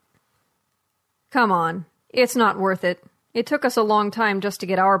arm. "Come on. It's not worth it. It took us a long time just to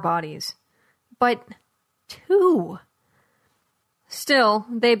get our bodies." "But 2." Still,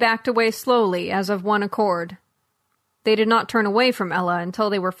 they backed away slowly, as of one accord. They did not turn away from Ella until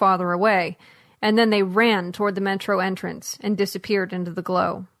they were farther away, and then they ran toward the metro entrance and disappeared into the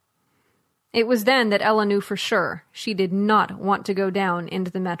glow. It was then that Ella knew for sure she did not want to go down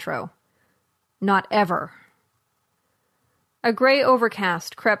into the metro. Not ever. A gray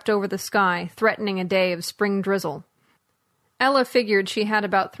overcast crept over the sky, threatening a day of spring drizzle. Ella figured she had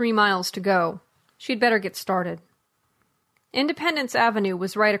about 3 miles to go. She'd better get started. Independence Avenue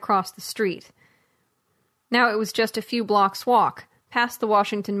was right across the street. Now it was just a few blocks' walk, past the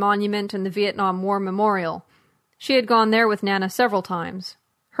Washington Monument and the Vietnam War Memorial. She had gone there with Nana several times.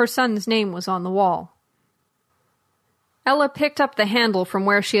 Her son's name was on the wall. Ella picked up the handle from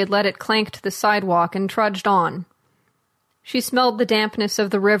where she had let it clank to the sidewalk and trudged on. She smelled the dampness of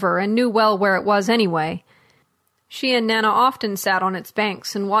the river and knew well where it was anyway. She and Nana often sat on its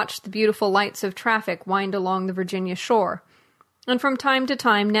banks and watched the beautiful lights of traffic wind along the Virginia shore. And from time to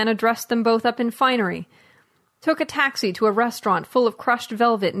time, Nana dressed them both up in finery, took a taxi to a restaurant full of crushed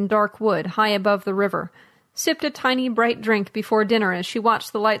velvet and dark wood high above the river, sipped a tiny bright drink before dinner as she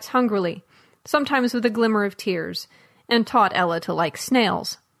watched the lights hungrily, sometimes with a glimmer of tears, and taught Ella to like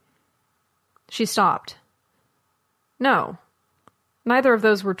snails. She stopped. No, neither of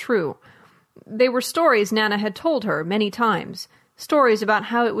those were true. They were stories Nana had told her many times, stories about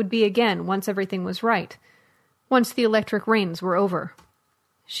how it would be again once everything was right, once the electric rains were over.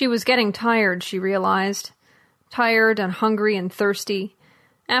 She was getting tired, she realized. Tired and hungry and thirsty.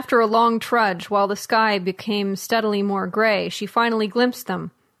 After a long trudge, while the sky became steadily more gray, she finally glimpsed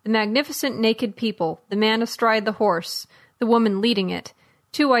them, the magnificent naked people, the man astride the horse, the woman leading it,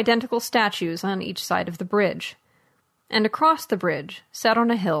 2 identical statues on each side of the bridge. And across the bridge, set on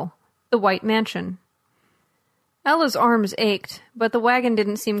a hill, the White Mansion. Ella's arms ached, but the wagon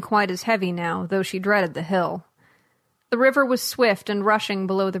didn't seem quite as heavy now, though she dreaded the hill. The river was swift and rushing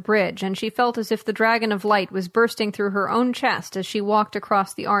below the bridge, and she felt as if the dragon of light was bursting through her own chest as she walked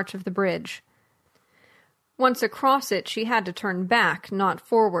across the arch of the bridge. Once across it, she had to turn back, not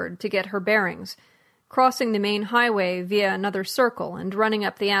forward, to get her bearings, crossing the main highway via another circle and running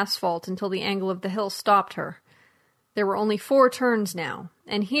up the asphalt until the angle of the hill stopped her. There were only 4 turns now,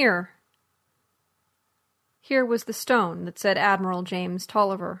 and here was the stone that said Admiral James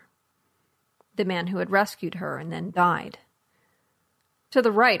Tolliver, the man who had rescued her and then died. To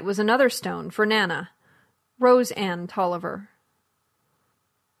the right was another stone for Nana, Rose Ann Tolliver.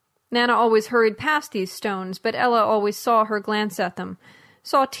 Nana always hurried past these stones, but Ella always saw her glance at them,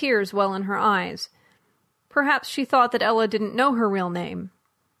 saw tears well in her eyes. Perhaps she thought that Ella didn't know her real name.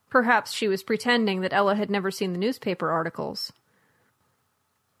 Perhaps she was pretending that Ella had never seen the newspaper articles.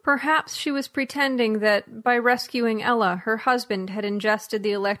 Perhaps she was pretending that, by rescuing Ella, her husband had ingested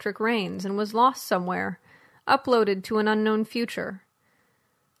the electric rains and was lost somewhere, uploaded to an unknown future.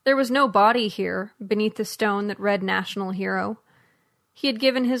 There was no body here, beneath the stone that read National Hero. He had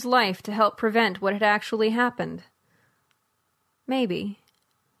given his life to help prevent what had actually happened. Maybe,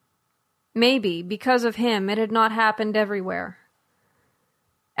 because of him, it had not happened everywhere.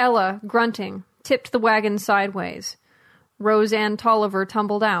 Ella, grunting, tipped the wagon sideways. Rose Ann Tolliver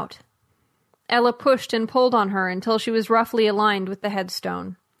tumbled out. Ella pushed and pulled on her until she was roughly aligned with the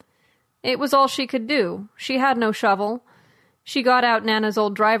headstone. It was all she could do. She had no shovel. She got out Nana's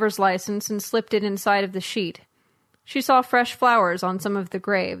old driver's license and slipped it inside of the sheet. She saw fresh flowers on some of the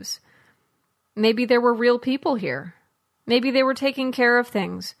graves. Maybe there were real people here. Maybe they were taking care of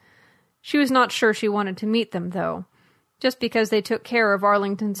things. She was not sure she wanted to meet them, though. Just because they took care of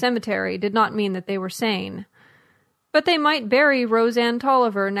Arlington Cemetery did not mean that they were sane. But they might bury Rose Ann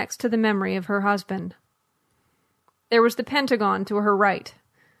Tolliver next to the memory of her husband. There was the Pentagon to her right.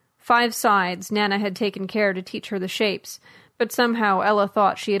 5 sides. Nana had taken care to teach her the shapes, but somehow Ella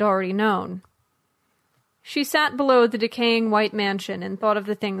thought she had already known. She sat below the decaying white mansion and thought of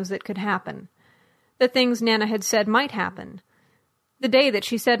the things that could happen. The things Nana had said might happen. The day that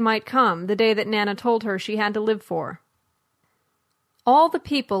she said might come, the day that Nana told her she had to live for. All the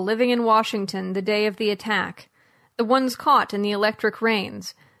people living in Washington the day of the attack, the ones caught in the electric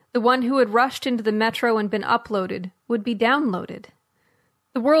rains, the one who had rushed into the metro and been uploaded, would be downloaded.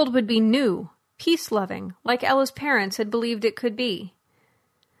 The world would be new, peace-loving, like Ella's parents had believed it could be.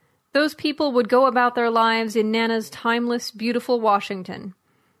 Those people would go about their lives in Nana's timeless, beautiful Washington.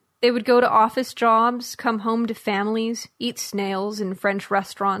 They would go to office jobs, come home to families, eat snails in French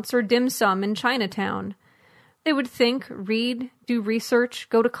restaurants or dim sum in Chinatown. They would think, read, do research,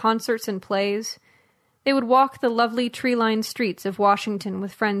 go to concerts and plays. They would walk the lovely tree-lined streets of Washington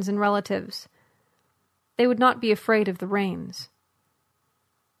with friends and relatives. They would not be afraid of the rains.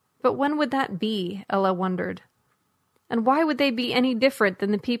 But when would that be, Ella wondered. And why would they be any different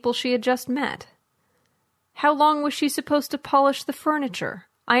than the people she had just met? How long was she supposed to polish the furniture,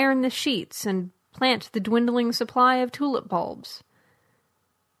 iron the sheets, and plant the dwindling supply of tulip bulbs?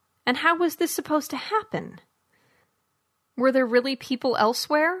 And how was this supposed to happen? Were there really people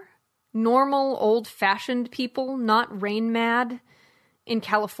elsewhere? Normal, old-fashioned people, not rain-mad? In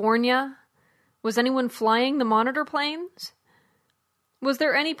California? Was anyone flying the monitor planes? Was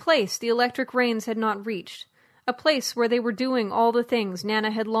there any place the electric rains had not reached? A place where they were doing all the things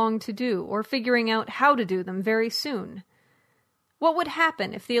Nana had longed to do, or figuring out how to do them very soon? What would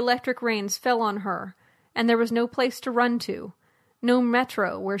happen if the electric rains fell on her, and there was no place to run to, no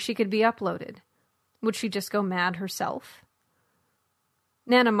metro where she could be uploaded? Would she just go mad herself?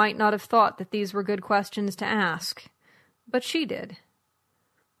 Nana might not have thought that these were good questions to ask, but she did.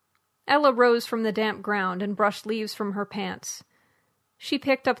 Ella rose from the damp ground and brushed leaves from her pants. She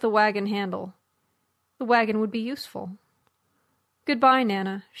picked up the wagon handle. The wagon would be useful. "Goodbye,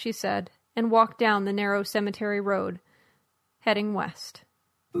 Nana," she said, and walked down the narrow cemetery road, heading west.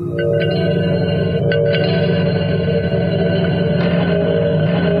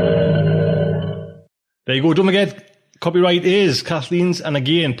 There you go. Don't forget, copyright is Kathleen's. And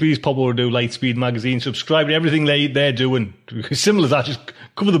again, please pop over to Lightspeed Magazine. Subscribe to everything they're doing. Simple as that. Just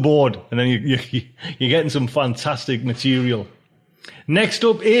cover the board, and then you're getting some fantastic material. Next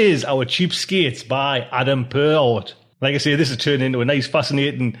up is our Cheapskates by Adam Perrault. Like I say, this has turned into a nice,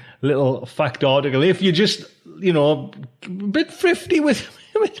 fascinating little fact article. If you're just, a bit thrifty with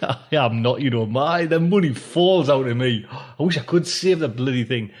it, I am not, the money falls out of me. I wish I could save the bloody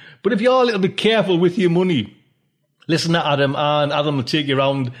thing. But if you're a little bit careful with your money, listen to Adam, and Adam will take you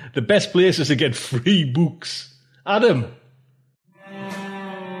around the best places to get free books. Adam.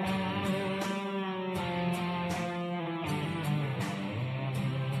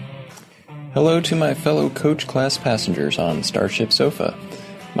 Hello to my fellow coach class passengers on StarShipSofa.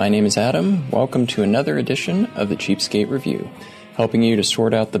 My name is Adam. Welcome to another edition of the Cheapskate Review, helping you to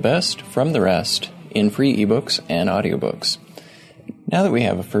sort out the best from the rest in free ebooks and audiobooks. Now that we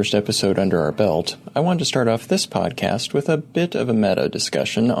have a first episode under our belt, I wanted to start off this podcast with a bit of a meta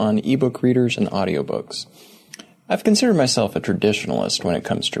discussion on ebook readers and audiobooks. I've considered myself a traditionalist when it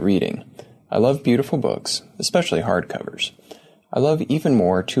comes to reading. I love beautiful books, especially hardcovers. I love even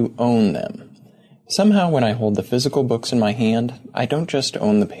more to own them. Somehow when I hold the physical books in my hand, I don't just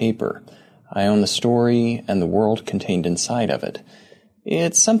own the paper. I own the story and the world contained inside of it.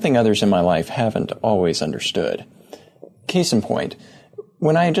 It's something others in my life haven't always understood. Case in point,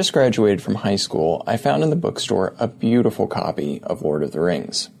 when I had just graduated from high school, I found in the bookstore a beautiful copy of Lord of the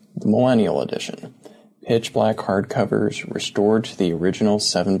Rings, the Millennial Edition. Pitch black hardcovers restored to the original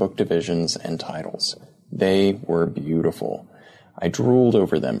 7-book divisions and titles. They were beautiful. I drooled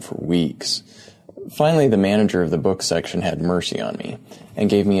over them for weeks. Finally, the manager of the book section had mercy on me and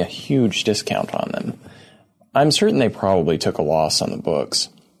gave me a huge discount on them. I'm certain they probably took a loss on the books.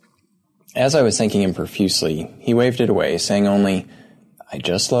 As I was thanking him profusely, he waved it away, saying only, "I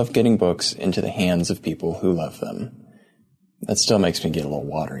just love getting books into the hands of people who love them." That still makes me get a little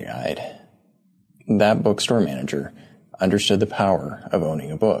watery-eyed. That bookstore manager understood the power of owning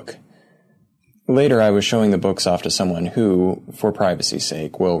a book. Later, I was showing the books off to someone who, for privacy's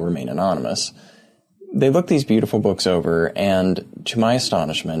sake, will remain anonymous. They looked these beautiful books over and, to my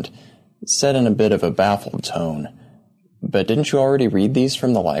astonishment, said in a bit of a baffled tone, "But didn't you already read these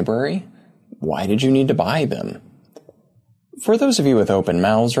from the library? Why did you need to buy them?" For those of you with open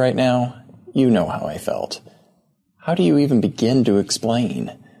mouths right now, you know how I felt. How do you even begin to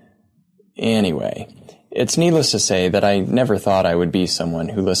explain? Anyway, it's needless to say that I never thought I would be someone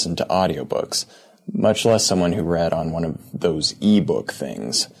who listened to audiobooks, much less someone who read on one of those e-book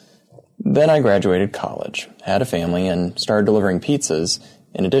things. Then I graduated college, had a family, and started delivering pizzas,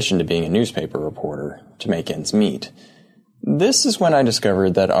 in addition to being a newspaper reporter, to make ends meet. This is when I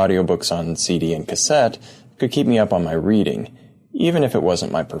discovered that audiobooks on CD and cassette could keep me up on my reading, even if it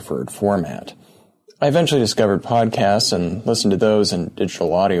wasn't my preferred format. I eventually discovered podcasts and listened to those and digital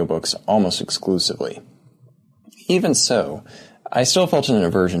audiobooks almost exclusively. Even so, I still felt an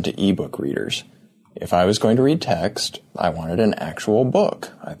aversion to ebook readers. If I was going to read text, I wanted an actual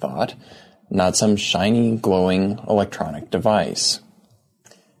book, I thought, not some shiny, glowing electronic device.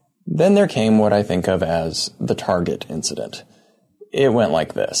 Then there came what I think of as the Target incident. It went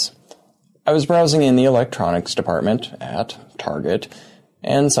like this. I was browsing in the electronics department at Target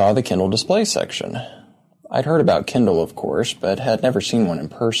and saw the Kindle display section. I'd heard about Kindle, of course, but had never seen one in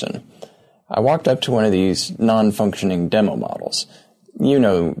person. I walked up to one of these non-functioning demo models. You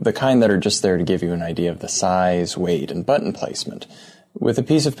know, the kind that are just there to give you an idea of the size, weight, and button placement, with a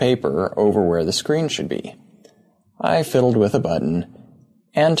piece of paper over where the screen should be. I fiddled with a button,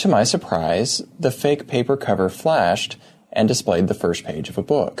 and to my surprise, the fake paper cover flashed and displayed the first page of a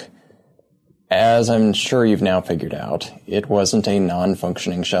book. As I'm sure you've now figured out, it wasn't a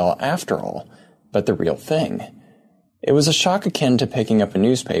non-functioning shell after all, but the real thing. It was a shock akin to picking up a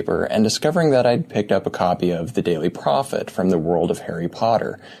newspaper and discovering that I'd picked up a copy of The Daily Prophet from the world of Harry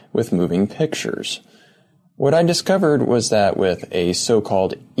Potter with moving pictures. What I discovered was that with a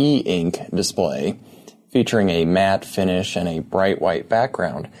so-called e-ink display, featuring a matte finish and a bright white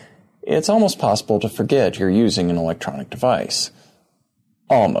background, it's almost possible to forget you're using an electronic device.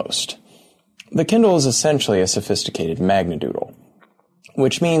 Almost. The Kindle is essentially a sophisticated magnadoodle,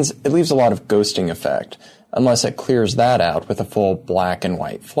 which means it leaves a lot of ghosting effect, unless it clears that out with a full black and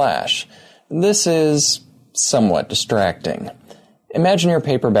white flash. This is somewhat distracting. Imagine your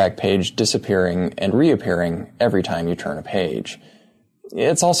paperback page disappearing and reappearing every time you turn a page.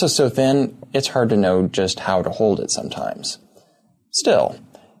 It's also so thin, it's hard to know just how to hold it sometimes. Still,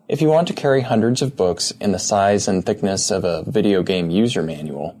 if you want to carry hundreds of books in the size and thickness of a video game user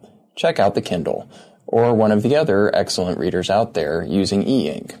manual, check out the Kindle, or one of the other excellent readers out there using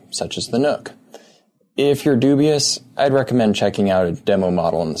e-ink, such as the Nook. If you're dubious, I'd recommend checking out a demo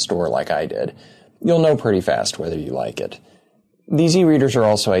model in the store like I did. You'll know pretty fast whether you like it. These e-readers are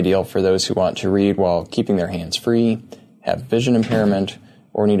also ideal for those who want to read while keeping their hands free, have vision impairment,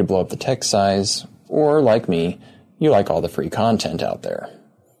 or need to blow up the text size, or, like me, you like all the free content out there.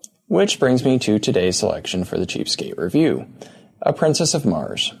 Which brings me to today's selection for the Cheapskate Review, A Princess of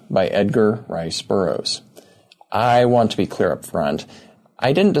Mars by Edgar Rice Burroughs. I want to be clear up front.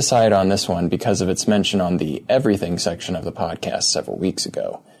 I didn't decide on this one because of its mention on the Everything section of the podcast several weeks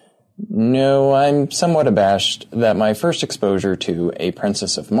ago. No, I'm somewhat abashed that my first exposure to A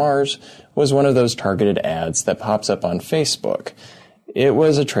Princess of Mars was one of those targeted ads that pops up on Facebook. It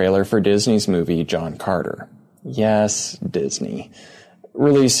was a trailer for Disney's movie John Carter. Yes, Disney.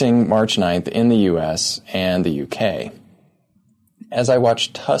 Releasing March 9th in the US and the UK. As I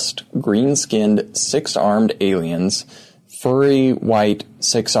watched tusked, green-skinned, six-armed aliens, furry, white,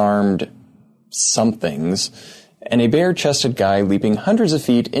 six-armed somethings, and a bare-chested guy leaping hundreds of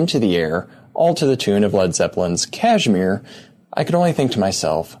feet into the air, all to the tune of Led Zeppelin's Kashmir, I could only think to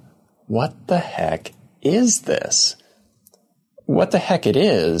myself, what the heck is this? What the heck it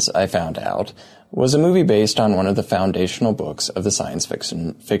is, I found out, was a movie based on one of the foundational books of the science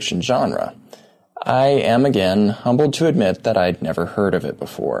fiction genre. I am again humbled to admit that I'd never heard of it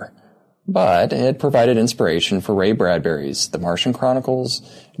before. But it provided inspiration for Ray Bradbury's The Martian Chronicles,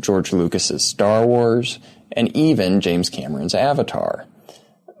 George Lucas's Star Wars, and even James Cameron's Avatar.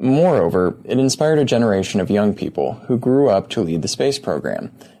 Moreover, it inspired a generation of young people who grew up to lead the space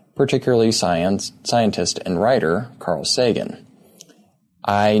program, particularly scientist and writer Carl Sagan.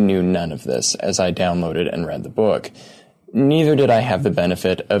 I knew none of this as I downloaded and read the book. Neither did I have the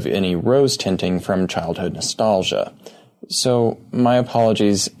benefit of any rose tinting from childhood nostalgia. So, my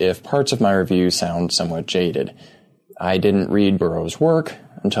apologies if parts of my review sound somewhat jaded. I didn't read Burroughs' work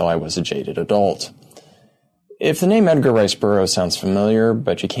until I was a jaded adult. If the name Edgar Rice Burroughs sounds familiar,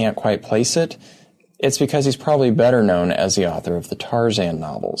 but you can't quite place it, it's because he's probably better known as the author of the Tarzan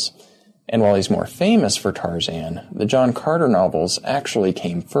novels. And while he's more famous for Tarzan, the John Carter novels actually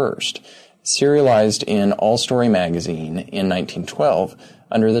came first, serialized in All Story magazine in 1912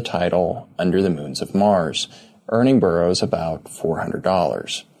 under the title Under the Moons of Mars, earning Burroughs about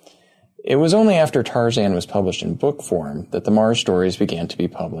 $400. It was only after Tarzan was published in book form that the Mars stories began to be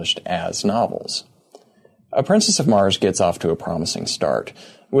published as novels. A Princess of Mars gets off to a promising start,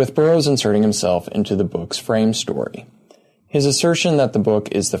 with Burroughs inserting himself into the book's frame story. His assertion that the book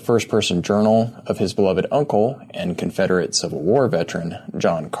is the first-person journal of his beloved uncle and Confederate Civil War veteran,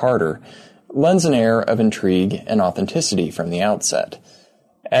 John Carter, lends an air of intrigue and authenticity from the outset.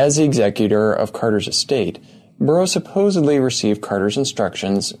 As the executor of Carter's estate, Burroughs supposedly received Carter's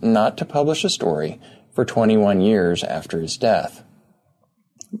instructions not to publish a story for 21 years after his death.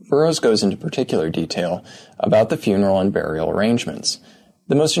 Burroughs goes into particular detail about the funeral and burial arrangements.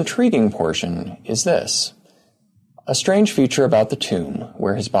 The most intriguing portion is this. A strange feature about the tomb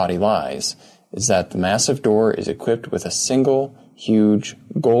where his body lies is that the massive door is equipped with a single, huge,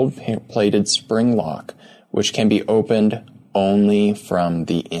 gold-plated spring lock which can be opened only from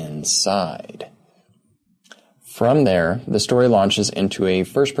the inside. From there, the story launches into a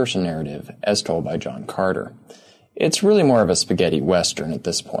first-person narrative as told by John Carter. It's really more of a spaghetti western at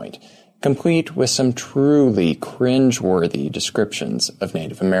this point, complete with some truly cringe-worthy descriptions of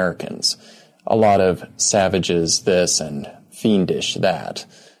Native Americans. A lot of savages this and fiendish that.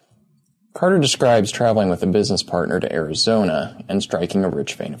 Carter describes traveling with a business partner to Arizona and striking a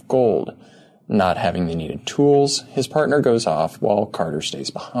rich vein of gold. Not having the needed tools, his partner goes off while Carter stays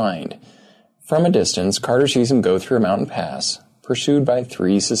behind. From a distance, Carter sees him go through a mountain pass, pursued by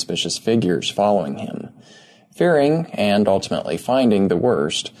 3 suspicious figures following him. Fearing, and ultimately finding the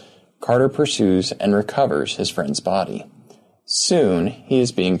worst, Carter pursues and recovers his friend's body. Soon, he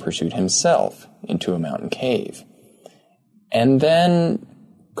is being pursued himself into a mountain cave. And then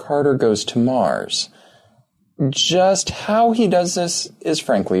Carter goes to Mars. Just how he does this is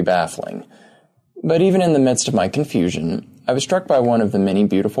frankly baffling. But even in the midst of my confusion, I was struck by one of the many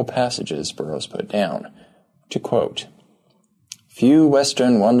beautiful passages Burroughs put down. To quote, "Few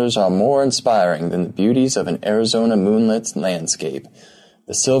Western wonders are more inspiring than the beauties of an Arizona moonlit landscape.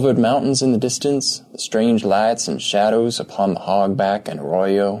 The silvered mountains in the distance, the strange lights and shadows upon the hogback and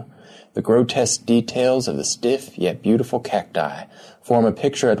arroyo, the grotesque details of the stiff yet beautiful cacti form a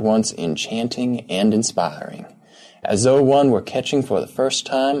picture at once enchanting and inspiring, as though one were catching for the first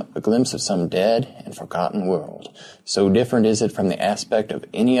time a glimpse of some dead and forgotten world. So different is it from the aspect of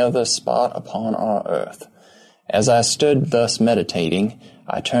any other spot upon our earth. As I stood thus meditating,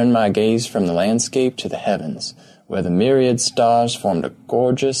 I turned my gaze from the landscape to the heavens, where the myriad stars formed a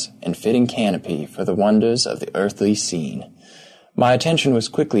gorgeous and fitting canopy for the wonders of the earthly scene. My attention was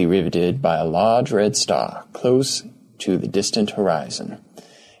quickly riveted by a large red star close to the distant horizon.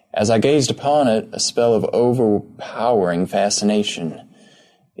 As I gazed upon it, a spell of overpowering fascination.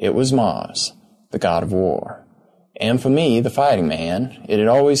 It was Mars, the god of war. And for me, the fighting man, it had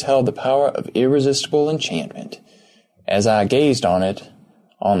always held the power of irresistible enchantment. As I gazed on it,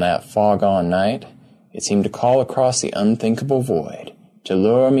 on that far-gone night, it seemed to call across the unthinkable void, to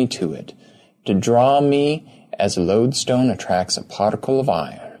lure me to it, to draw me as a lodestone attracts a particle of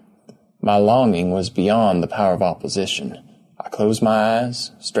iron. My longing was beyond the power of opposition. I closed my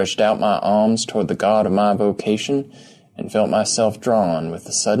eyes, stretched out my arms toward the god of my vocation, and felt myself drawn with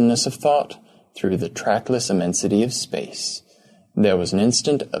the suddenness of thought through the trackless immensity of space. There was an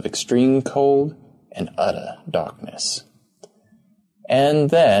instant of extreme cold and utter darkness. And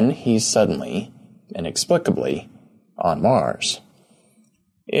then he's suddenly, inexplicably, on Mars.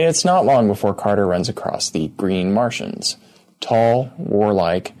 It's not long before Carter runs across the Green Martians, tall,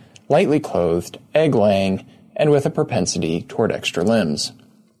 warlike, lightly clothed, egg-laying, and with a propensity toward extra limbs,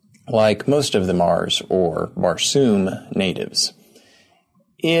 like most of the Mars or Barsoom natives.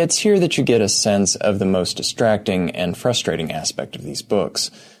 It's here that you get a sense of the most distracting and frustrating aspect of these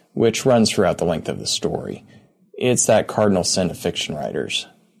books, which runs throughout the length of the story. It's that cardinal sin of fiction writers,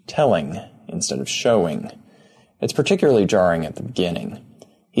 telling instead of showing. It's particularly jarring at the beginning.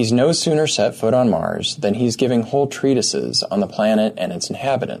 He's no sooner set foot on Mars than he's giving whole treatises on the planet and its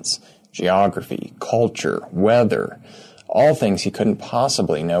inhabitants, geography, culture, weather, all things he couldn't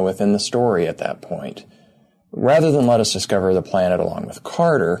possibly know within the story at that point. Rather than let us discover the planet along with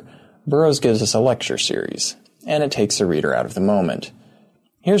Carter, Burroughs gives us a lecture series, and it takes the reader out of the moment.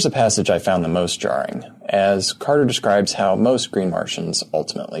 Here's the passage I found the most jarring, as Carter describes how most Green Martians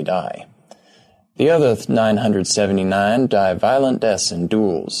ultimately die. The other 979 die violent deaths in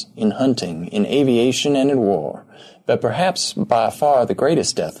duels, in hunting, in aviation, and in war, but perhaps by far the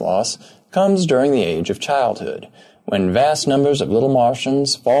greatest death loss comes during the age of childhood, when vast numbers of little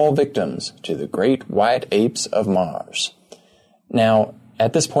Martians fall victims to the great white apes of Mars. Now,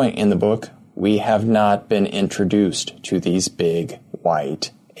 at this point in the book, we have not been introduced to these big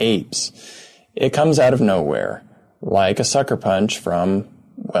white apes. It comes out of nowhere, like a sucker punch from,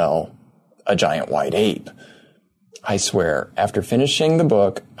 well, a giant white ape. I swear, after finishing the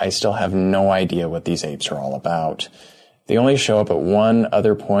book, I still have no idea what these apes are all about. They only show up at one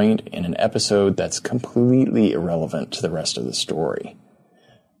other point in an episode that's completely irrelevant to the rest of the story.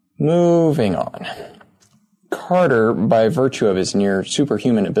 Moving on. Carter, by virtue of his near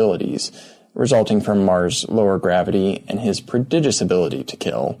superhuman abilities, resulting from Mars' lower gravity and his prodigious ability to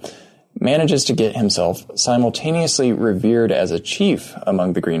kill, manages to get himself simultaneously revered as a chief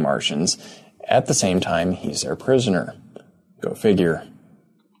among the Green Martians, at the same time he's their prisoner. Go figure.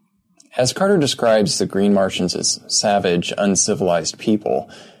 As Carter describes the Green Martians as savage, uncivilized people,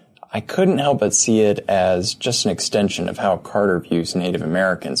 I couldn't help but see it as just an extension of how Carter views Native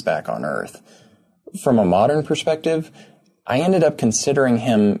Americans back on Earth. From a modern perspective, I ended up considering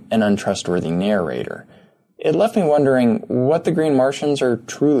him an untrustworthy narrator. It left me wondering what the Green Martians are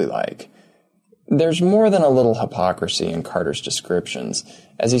truly like. There's more than a little hypocrisy in Carter's descriptions,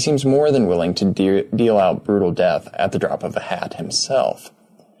 as he seems more than willing to deal out brutal death at the drop of a hat himself.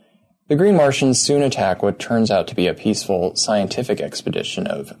 The Green Martians soon attack what turns out to be a peaceful scientific expedition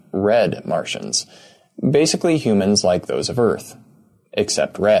of red Martians, basically humans like those of Earth,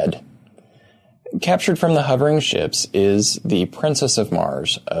 except red. Captured from the hovering ships is the Princess of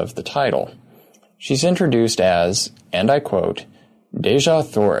Mars of the title. She's introduced as, and I quote, Deja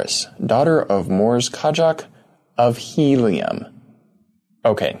Thoris, daughter of Mors Kajak of Helium.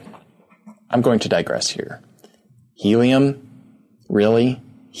 Okay, I'm going to digress here. Helium? Really?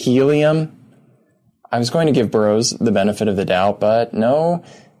 Helium? I was going to give Burroughs the benefit of the doubt, but no,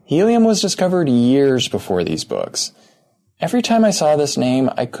 helium was discovered years before these books. Every time I saw this name,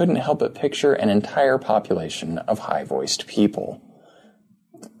 I couldn't help but picture an entire population of high-voiced people.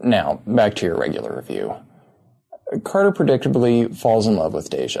 Now, back to your regular review. Carter predictably falls in love with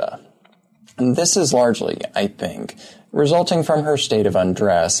Deja. This is largely, I think, resulting from her state of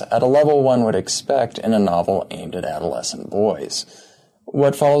undress at a level one would expect in a novel aimed at adolescent boys.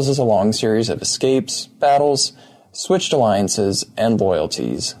 What follows is a long series of escapes, battles, switched alliances, and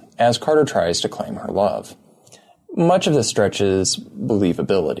loyalties as Carter tries to claim her love. Much of this stretches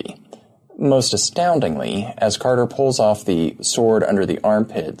believability. Most astoundingly, as Carter pulls off the sword under the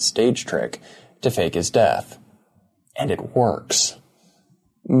armpit stage trick to fake his death. And it works.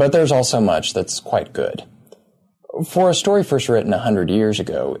 But there's also much that's quite good. For a story first written 100 years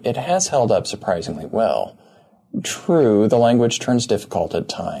ago, it has held up surprisingly well. True, the language turns difficult at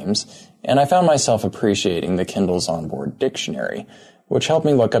times, and I found myself appreciating the Kindle's onboard dictionary, which helped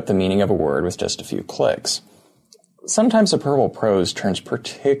me look up the meaning of a word with just a few clicks. Sometimes the purple prose turns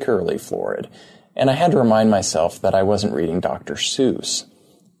particularly florid, and I had to remind myself that I wasn't reading Dr. Seuss.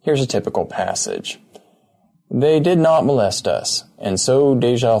 Here's a typical passage. They did not molest us, and so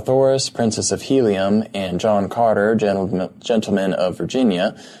Deja Thoris, Princess of Helium, and John Carter, Gentleman of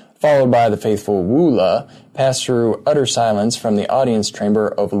Virginia, followed by the faithful Woola, passed through utter silence from the audience chamber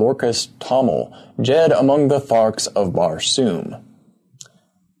of Lorcas Tommel, jed among the tharks of Barsoom.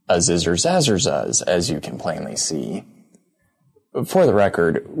 A zizzer-zazzers, as you can plainly see. For the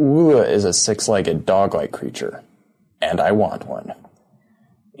record, Woola is a six-legged dog-like creature, and I want one.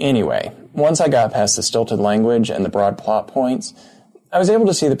 Anyway, once I got past the stilted language and the broad plot points, I was able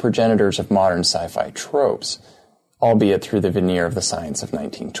to see the progenitors of modern sci-fi tropes, albeit through the veneer of the science of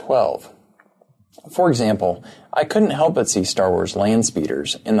 1912. For example, I couldn't help but see Star Wars land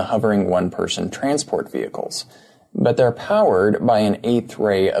speeders in the hovering one-person transport vehicles, but they're powered by an eighth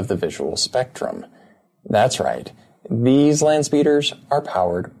ray of the visual spectrum. That's right, these land speeders are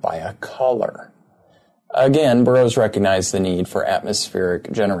powered by a color. Again, Burroughs recognized the need for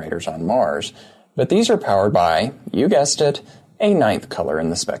atmospheric generators on Mars, but these are powered by, you guessed it, a ninth color in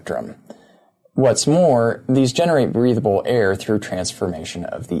the spectrum. What's more, these generate breathable air through transformation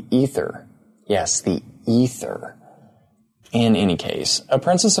of the ether. Yes, the ether. In any case, A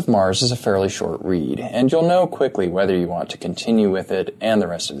Princess of Mars is a fairly short read, and you'll know quickly whether you want to continue with it and the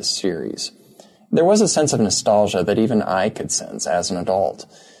rest of the series. There was a sense of nostalgia that even I could sense as an adult.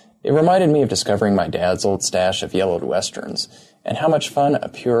 It reminded me of discovering my dad's old stash of yellowed westerns, and how much fun a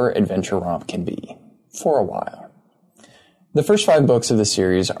pure adventure romp can be, for a while. The first 5 books of the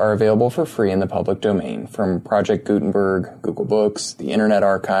series are available for free in the public domain from Project Gutenberg, Google Books, the Internet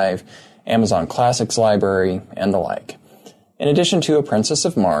Archive, Amazon Classics Library, and the like. In addition to A Princess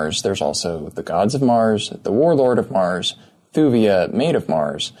of Mars, there's also The Gods of Mars, The Warlord of Mars, Thuvia, Maid of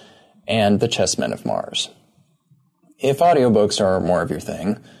Mars, and The Chessmen of Mars. If audiobooks are more of your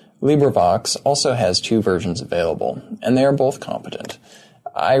thing, LibriVox also has 2 versions available, and they are both competent.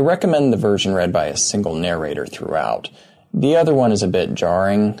 I recommend the version read by a single narrator throughout. The other one is a bit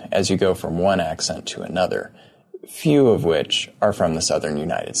jarring as you go from one accent to another, few of which are from the southern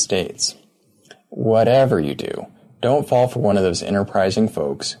United States. Whatever you do, don't fall for one of those enterprising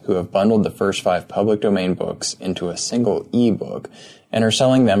folks who have bundled the first 5 public domain books into a single e-book and are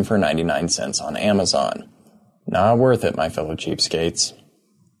selling them for 99 cents on Amazon. Not worth it, my fellow cheapskates.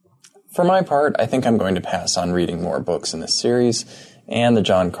 For my part, I think I'm going to pass on reading more books in this series and the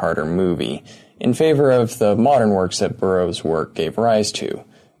John Carter movie in favor of the modern works that Burroughs' work gave rise to,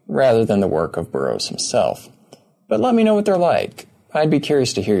 rather than the work of Burroughs himself. But let me know what they're like. I'd be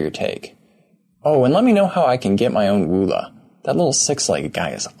curious to hear your take. Oh, and let me know how I can get my own Woola. That little 6-legged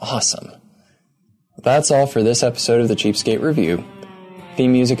guy is awesome. That's all for this episode of the Cheapskate Review.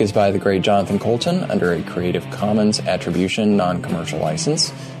 Theme music is by the great Jonathan Colton under a Creative Commons Attribution Non-Commercial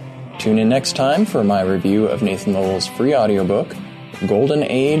License. Tune in next time for my review of Nathan Lowell's free audiobook, Golden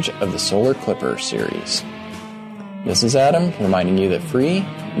Age of the Solar Clipper series. This is Adam, reminding you that free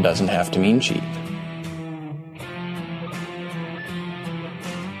doesn't have to mean cheap.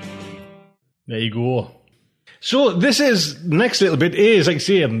 There you go. So this is, next little bit is, like I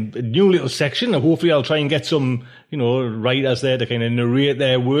say, a new little section. Hopefully I'll try and get some, writers there to kind of narrate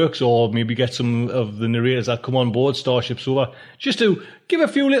their works, or maybe get some of the narrators that come on board StarShipSofa, just to give a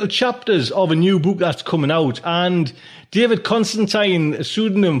few little chapters of a new book that's coming out. And David Constantine, a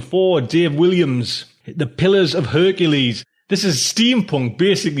pseudonym for Dave Williams, The Pillars of Hercules. This is steampunk,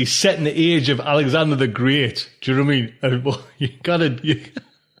 basically set in the age of Alexander the Great. Do you know what I mean? You gotta...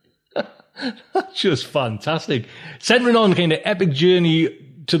 That's just fantastic. Centering on kind of epic journey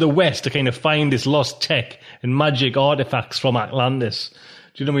to the west to kind of find this lost tech and magic artifacts from Atlantis.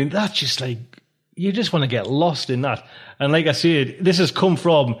 Do you know what I mean? That's just like, you just want to get lost in that. And like I said, this has come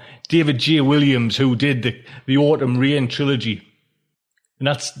from David J. Williams, who did the Autumn Rain trilogy. And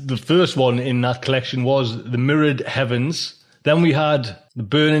that's the first one in that collection was The Mirrored Heavens. Then we had The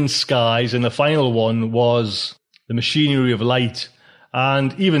Burning Skies, and the final one was The Machinery of Light.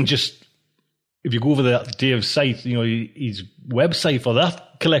 And even just, if you go over Dave's site, his website for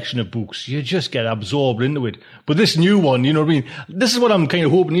that collection of books, you just get absorbed into it. But this new one, you know what I mean? This is what I'm kind of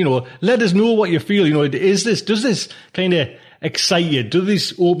hoping, let us know what you feel. Does this kind of excite you? Do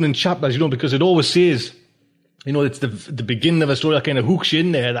these opening chapters, because it always says, it's the beginning of a story that kind of hooks you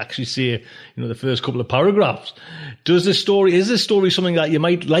in there, that actually say, the first couple of paragraphs. Is this story something that you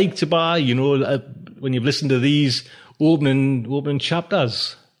might like to buy, when you've listened to these opening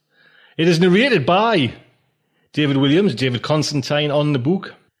chapters? It is narrated by David Williams, David Constantine on the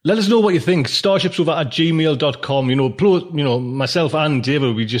book. Let us know what you think. StarShipSofa@gmail.com. Myself and David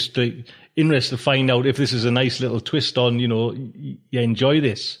will be just interested to find out if this is a nice little twist on, you enjoy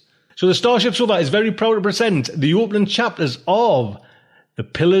this. So the Starship Sofa is very proud to present the opening chapters of The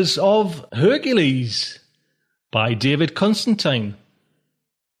Pillars of Hercules by David Constantine.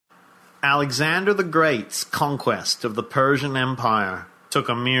 Alexander the Great's conquest of the Persian Empire took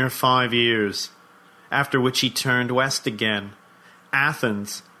a mere 5 years, after which he turned west again.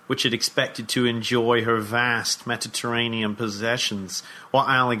 Athens, which had expected to enjoy her vast Mediterranean possessions while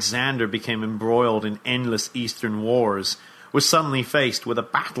Alexander became embroiled in endless eastern wars, was suddenly faced with a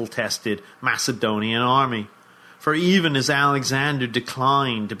battle-tested Macedonian army. For even as Alexander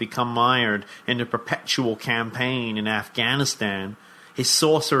declined to become mired in a perpetual campaign in Afghanistan, his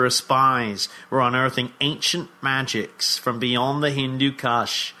sorcerer spies were unearthing ancient magics from beyond the Hindu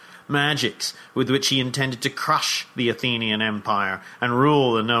Kush, magics with which he intended to crush the Athenian Empire and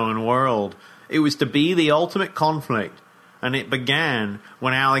rule the known world. It was to be the ultimate conflict, and it began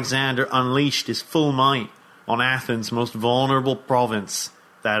when Alexander unleashed his full might on Athens' most vulnerable province,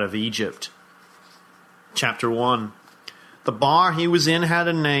 that of Egypt. Chapter 1. The bar he was in had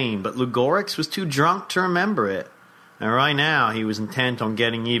a name, but Lugorix was too drunk to remember it. And right now, he was intent on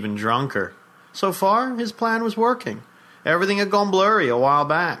getting even drunker. So far, his plan was working. Everything had gone blurry a while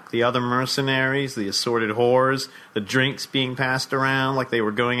back. The other mercenaries, the assorted whores, the drinks being passed around like they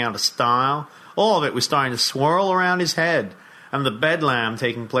were going out of style. All of it was starting to swirl around his head. And the bedlam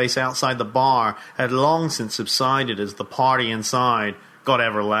taking place outside the bar had long since subsided as the party inside got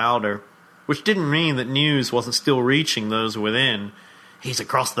ever louder. Which didn't mean that news wasn't still reaching those within. "He's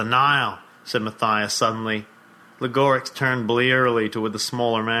across the Nile," said Matthias suddenly. Lugorix turned blearily toward the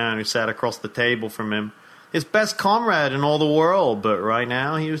smaller man who sat across the table from him. His best comrade in all the world, but right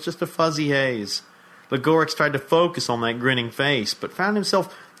now he was just a fuzzy haze. Lugorix tried to focus on that grinning face, but found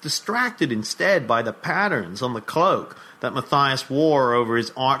himself distracted instead by the patterns on the cloak that Matthias wore over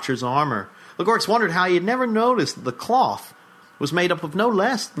his archer's armor. Lugorix wondered how he had never noticed that the cloth was made up of no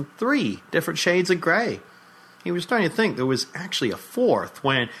less than 3 different shades of gray. He was starting to think there was actually a 4th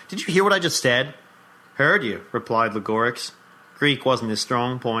when... "Did you hear what I just said?" "Heard you," replied Lugorix. Greek wasn't his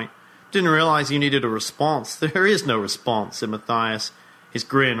strong point. "Didn't realize you needed a response." "There is no response," said Matthias, his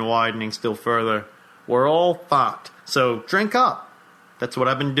grin widening still further. "We're all fucked, so drink up. That's what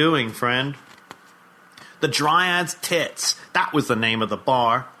I've been doing, friend." The Dryad's Tits, that was the name of the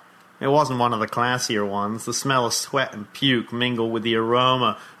bar. It wasn't one of the classier ones. The smell of sweat and puke mingled with the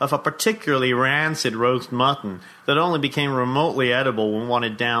aroma of a particularly rancid roast mutton that only became remotely edible when one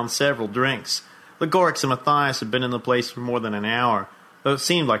had downed several drinks. Lugorix and Matthias had been in the place for more than an hour, though it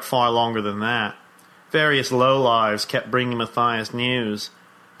seemed like far longer than that. Various lowlives kept bringing Matthias news,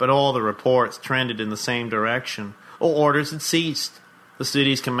 but all the reports trended in the same direction. All orders had ceased. The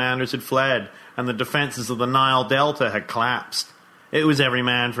city's commanders had fled, and the defenses of the Nile Delta had collapsed. It was every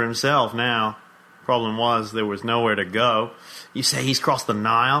man for himself now. Problem was, there was nowhere to go. "You say he's crossed the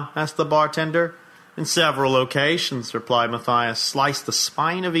Nile?" asked the bartender. "In several locations," replied Matthias. "Sliced the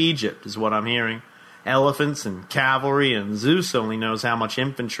spine of Egypt, is what I'm hearing. elephants and cavalry, and Zeus only knows how much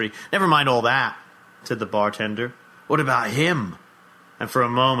infantry. Never mind all that, said the bartender. What about him? And for a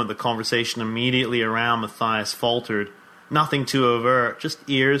moment the conversation immediately around Matthias faltered. Nothing too overt, just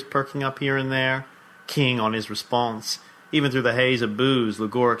ears perking up here and there, keying on his response. Even through the haze of booze,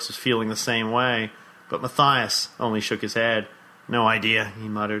 Lugorix was feeling the same way, but Matthias only shook his head. No idea, he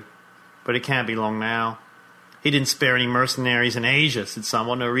muttered. But it can't be long now. He didn't spare any mercenaries in Asia, said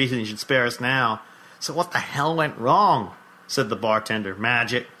someone. No reason he should spare us now. So what the hell went wrong? Said the bartender.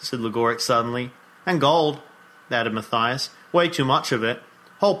 Magic, said Lugorix suddenly. And gold, added Matthias. Way too much of it.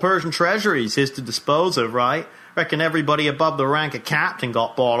 Whole Persian treasury's his to dispose of, right? Reckon everybody above the rank of captain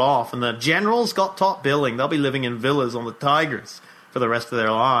got bought off, and the generals got top billing. They'll be living in villas on the Tigris for the rest of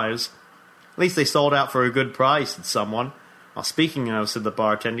their lives. At least they sold out for a good price, said someone. Well, speaking of, said the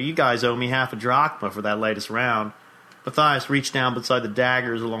bartender, you guys owe me half a drachma for that latest round. Matthias reached down beside the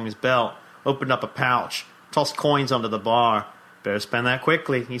daggers along his belt, opened up a pouch, tossed coins onto the bar. Better spend that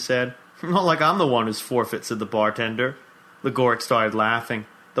quickly, he said. Not like I'm the one who's forfeit, said the bartender. Lugorix started laughing.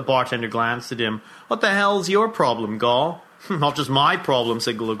 The bartender glanced at him. What the hell's your problem, Gaul? Not just my problem,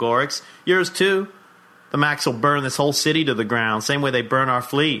 said Lugorix. Yours too. The Macs will burn this whole city to the ground, same way they burn our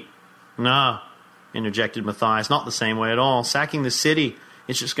fleet. No, interjected Matthias, not the same way at all. Sacking the city,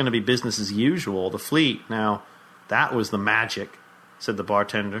 it's just going to be business as usual. The fleet, now, that was the magic, said the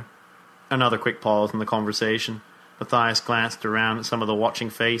bartender. Another quick pause in the conversation. Matthias glanced around at some of the watching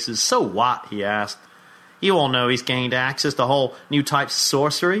faces. So what? He asked. You all know he's gained access to whole new types of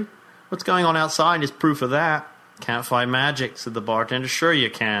sorcery. What's going on outside is proof of that. Can't find magic, said the bartender. Sure you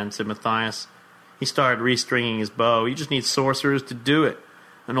can, said Matthias. He started restringing his bow. You just need sorcerers to do it.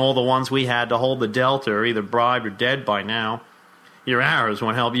 And all the ones we had to hold the Delta are either bribed or dead by now. Your arrows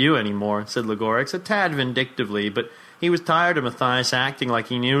won't help you anymore, said Lugorix, a tad vindictively, but he was tired of Matthias acting like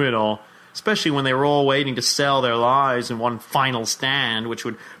he knew it all, especially when they were all waiting to sell their lives in one final stand, which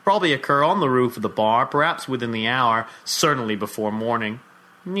would probably occur on the roof of the bar, perhaps within the hour, certainly before morning.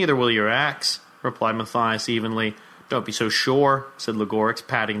 Neither will your axe, replied Matthias evenly. Don't be so sure, said Lugorix,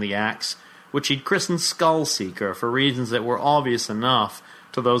 patting the axe, which he'd christened Skull Seeker for reasons that were obvious enough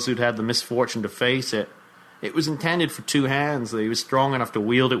to those who'd had the misfortune to face it. It was intended for two hands, though he was strong enough to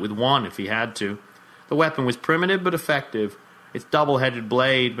wield it with one if he had to. The weapon was primitive but effective. Its double-headed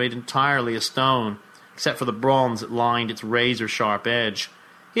blade made entirely of stone, except for the bronze that lined its razor-sharp edge.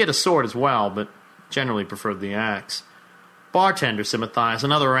 He had a sword as well, but generally preferred the axe. Bartender, said Matthias,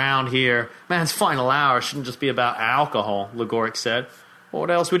 another round here. Man's final hour shouldn't just be about alcohol, Lugorix said. What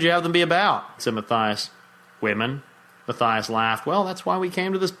else would you have them be about? Said Matthias. Women. Matthias laughed. Well, that's why we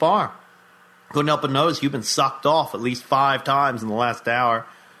came to this bar. Couldn't help but notice you've been sucked off at least 5 times in the last hour.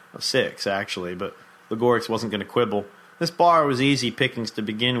 6, actually, but Lugorix wasn't going to quibble. This bar was easy pickings to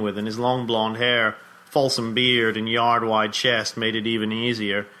begin with, and his long blonde hair, fulsome beard, and yard-wide chest made it even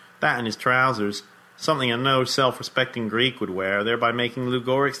easier. That and his trousers, something a no self-respecting Greek would wear, thereby making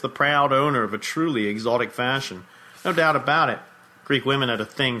Lugorix the proud owner of a truly exotic fashion. No doubt about it. Greek women had a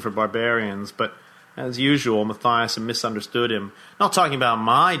thing for barbarians, but as usual, Matthias had misunderstood him. Not talking about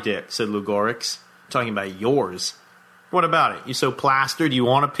my dick, said Lugorix. Talking about yours. What about it? You so plastered you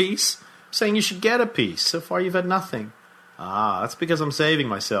want a piece? I'm saying you should get a piece. So far you've had nothing. Ah, that's because I'm saving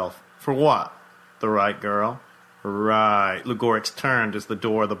myself. For what? The right girl. Right. Lugorix turned as the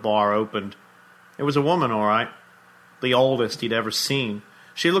door of the bar opened. It was a woman, all right. The oldest he'd ever seen.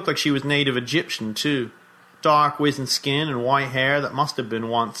 She looked like she was native Egyptian, too. Dark, wizened skin and white hair that must have been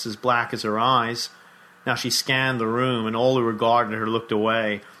once as black as her eyes. Now she scanned the room, and all who regarded her looked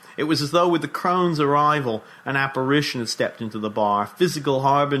away. It was as though with the crone's arrival, an apparition had stepped into the bar, physical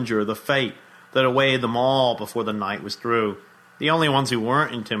harbinger of the fate that awaited them all before the night was through. The only ones who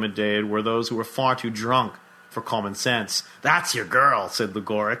weren't intimidated were those who were far too drunk for common sense. That's your girl, said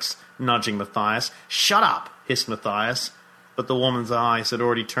Lugorix, nudging Matthias. Shut up, hissed Matthias. But the woman's eyes had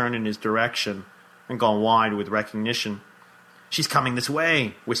already turned in his direction and gone wide with recognition. She's coming this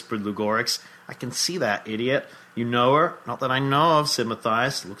way, whispered Lugorix. I can see that, idiot. You know her? Not that I know of, said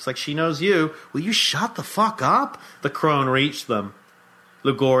Matthias. Looks like she knows you. Will you shut the fuck up? The crone reached them.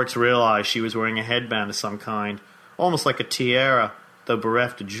 Lugorix realized she was wearing a headband of some kind, almost like a tiara, though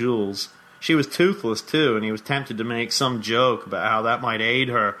bereft of jewels. She was toothless, too, and he was tempted to make some joke about how that might aid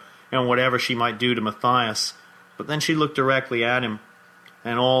her and whatever she might do to Matthias. But then she looked directly at him,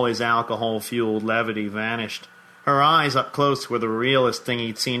 and all his alcohol-fueled levity vanished. Her eyes up close were the realest thing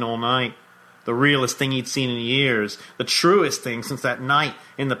he'd seen all night. The realest thing he'd seen in years, the truest thing since that night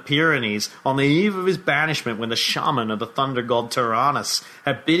in the Pyrenees on the eve of his banishment when the shaman of the thunder god Tyrannus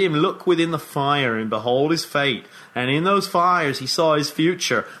had bid him look within the fire and behold his fate, and in those fires he saw his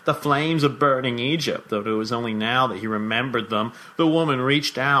future, the flames of burning Egypt, though it was only now that he remembered them. The woman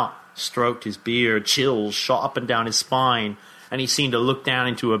reached out, stroked his beard, chills shot up and down his spine, and he seemed to look down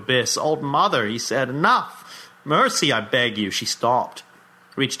into abyss. "Old mother," he said, "enough! Mercy, I beg you." She stopped,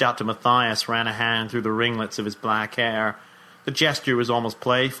 reached out to Matthias, ran a hand through the ringlets of his black hair. The gesture was almost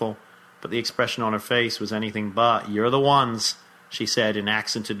playful, but the expression on her face was anything but. "You're the ones," she said in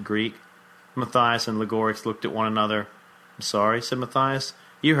accented Greek. Matthias and Ligorix looked at one another. "I'm sorry," said Matthias.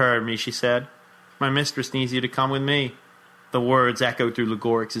 "You heard me," she said. "My mistress needs you to come with me." The words echoed through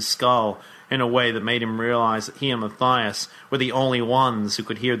Ligorix's skull in a way that made him realize that he and Matthias were the only ones who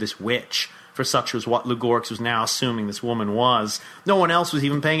could hear this witch, for such was what Ligorix was now assuming this woman was. No one else was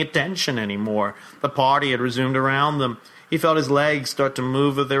even paying attention anymore. The party had resumed around them. He felt his legs start to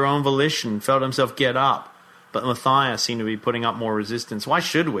move of their own volition, felt himself get up. But Matthias seemed to be putting up more resistance. "Why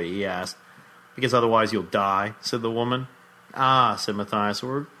should we?" he asked. "Because otherwise you'll die," said the woman. "Ah," said Matthias,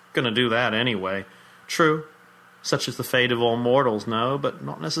 "we're going to do that anyway." "True. Such is the fate of all mortals, no, but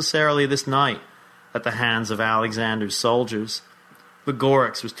not necessarily this night, at the hands of Alexander's soldiers."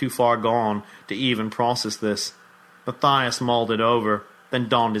 Ligorix was too far gone to even process this. Matthias mulled it over, then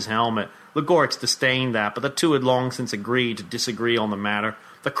donned his helmet. Ligorix disdained that, but the two had long since agreed to disagree on the matter.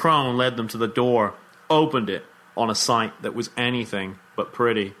 The crone led them to the door, opened it on a sight that was anything but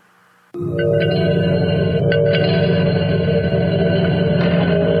pretty.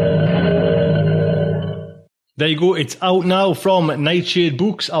 There you go. It's out now from Nightshade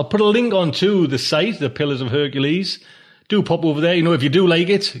Books. I'll put a link onto the site, The Pillars of Hercules. Do pop over there. You know, if you do like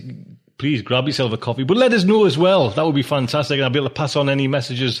it, please grab yourself a coffee. But let us know as well. That would be fantastic. And I'll be able to pass on any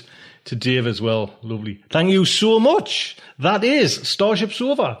messages to Dave as well. Lovely. Thank you so much. That is Starship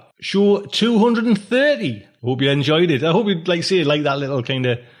Sofa, show 230. Hope you enjoyed it. I hope you'd like that little kind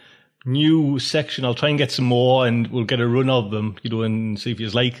of new section. I'll try and get some more and we'll get a run of them, you know, and see if you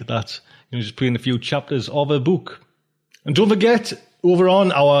like that. You know, just playing a few chapters of a book. And don't forget, over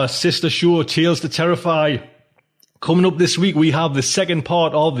on our sister show, Tales to Terrify, coming up this week, we have the second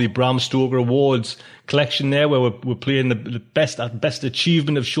part of the Bram Stoker Awards collection there, where we're playing the best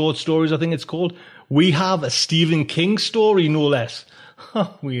achievement of short stories, I think it's called. We have a Stephen King story, no less.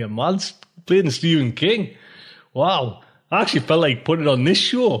 We are mad playing Stephen King. Wow. I actually felt like putting it on this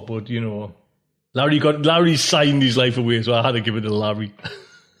show, but, you know, Larry signed his life away, so I had to give it to Larry.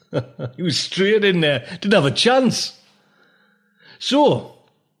 He was straight in there. Didn't have a chance. So,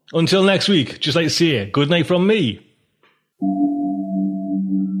 until next week, just like to say, good night from me.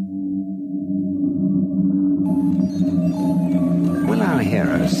 Will our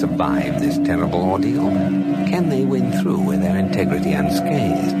heroes survive this terrible ordeal? Can they win through with their integrity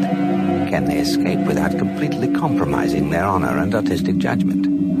unscathed? Can they escape without completely compromising their honor and artistic judgment?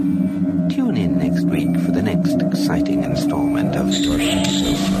 Tune in next week for the next exciting installment of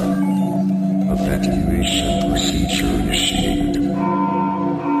StarShipSofa. Evacuation procedure initiated.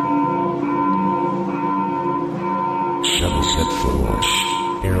 Shuttle set for launch.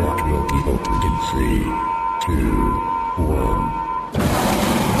 Airlock will be opened in 3, 2, 1.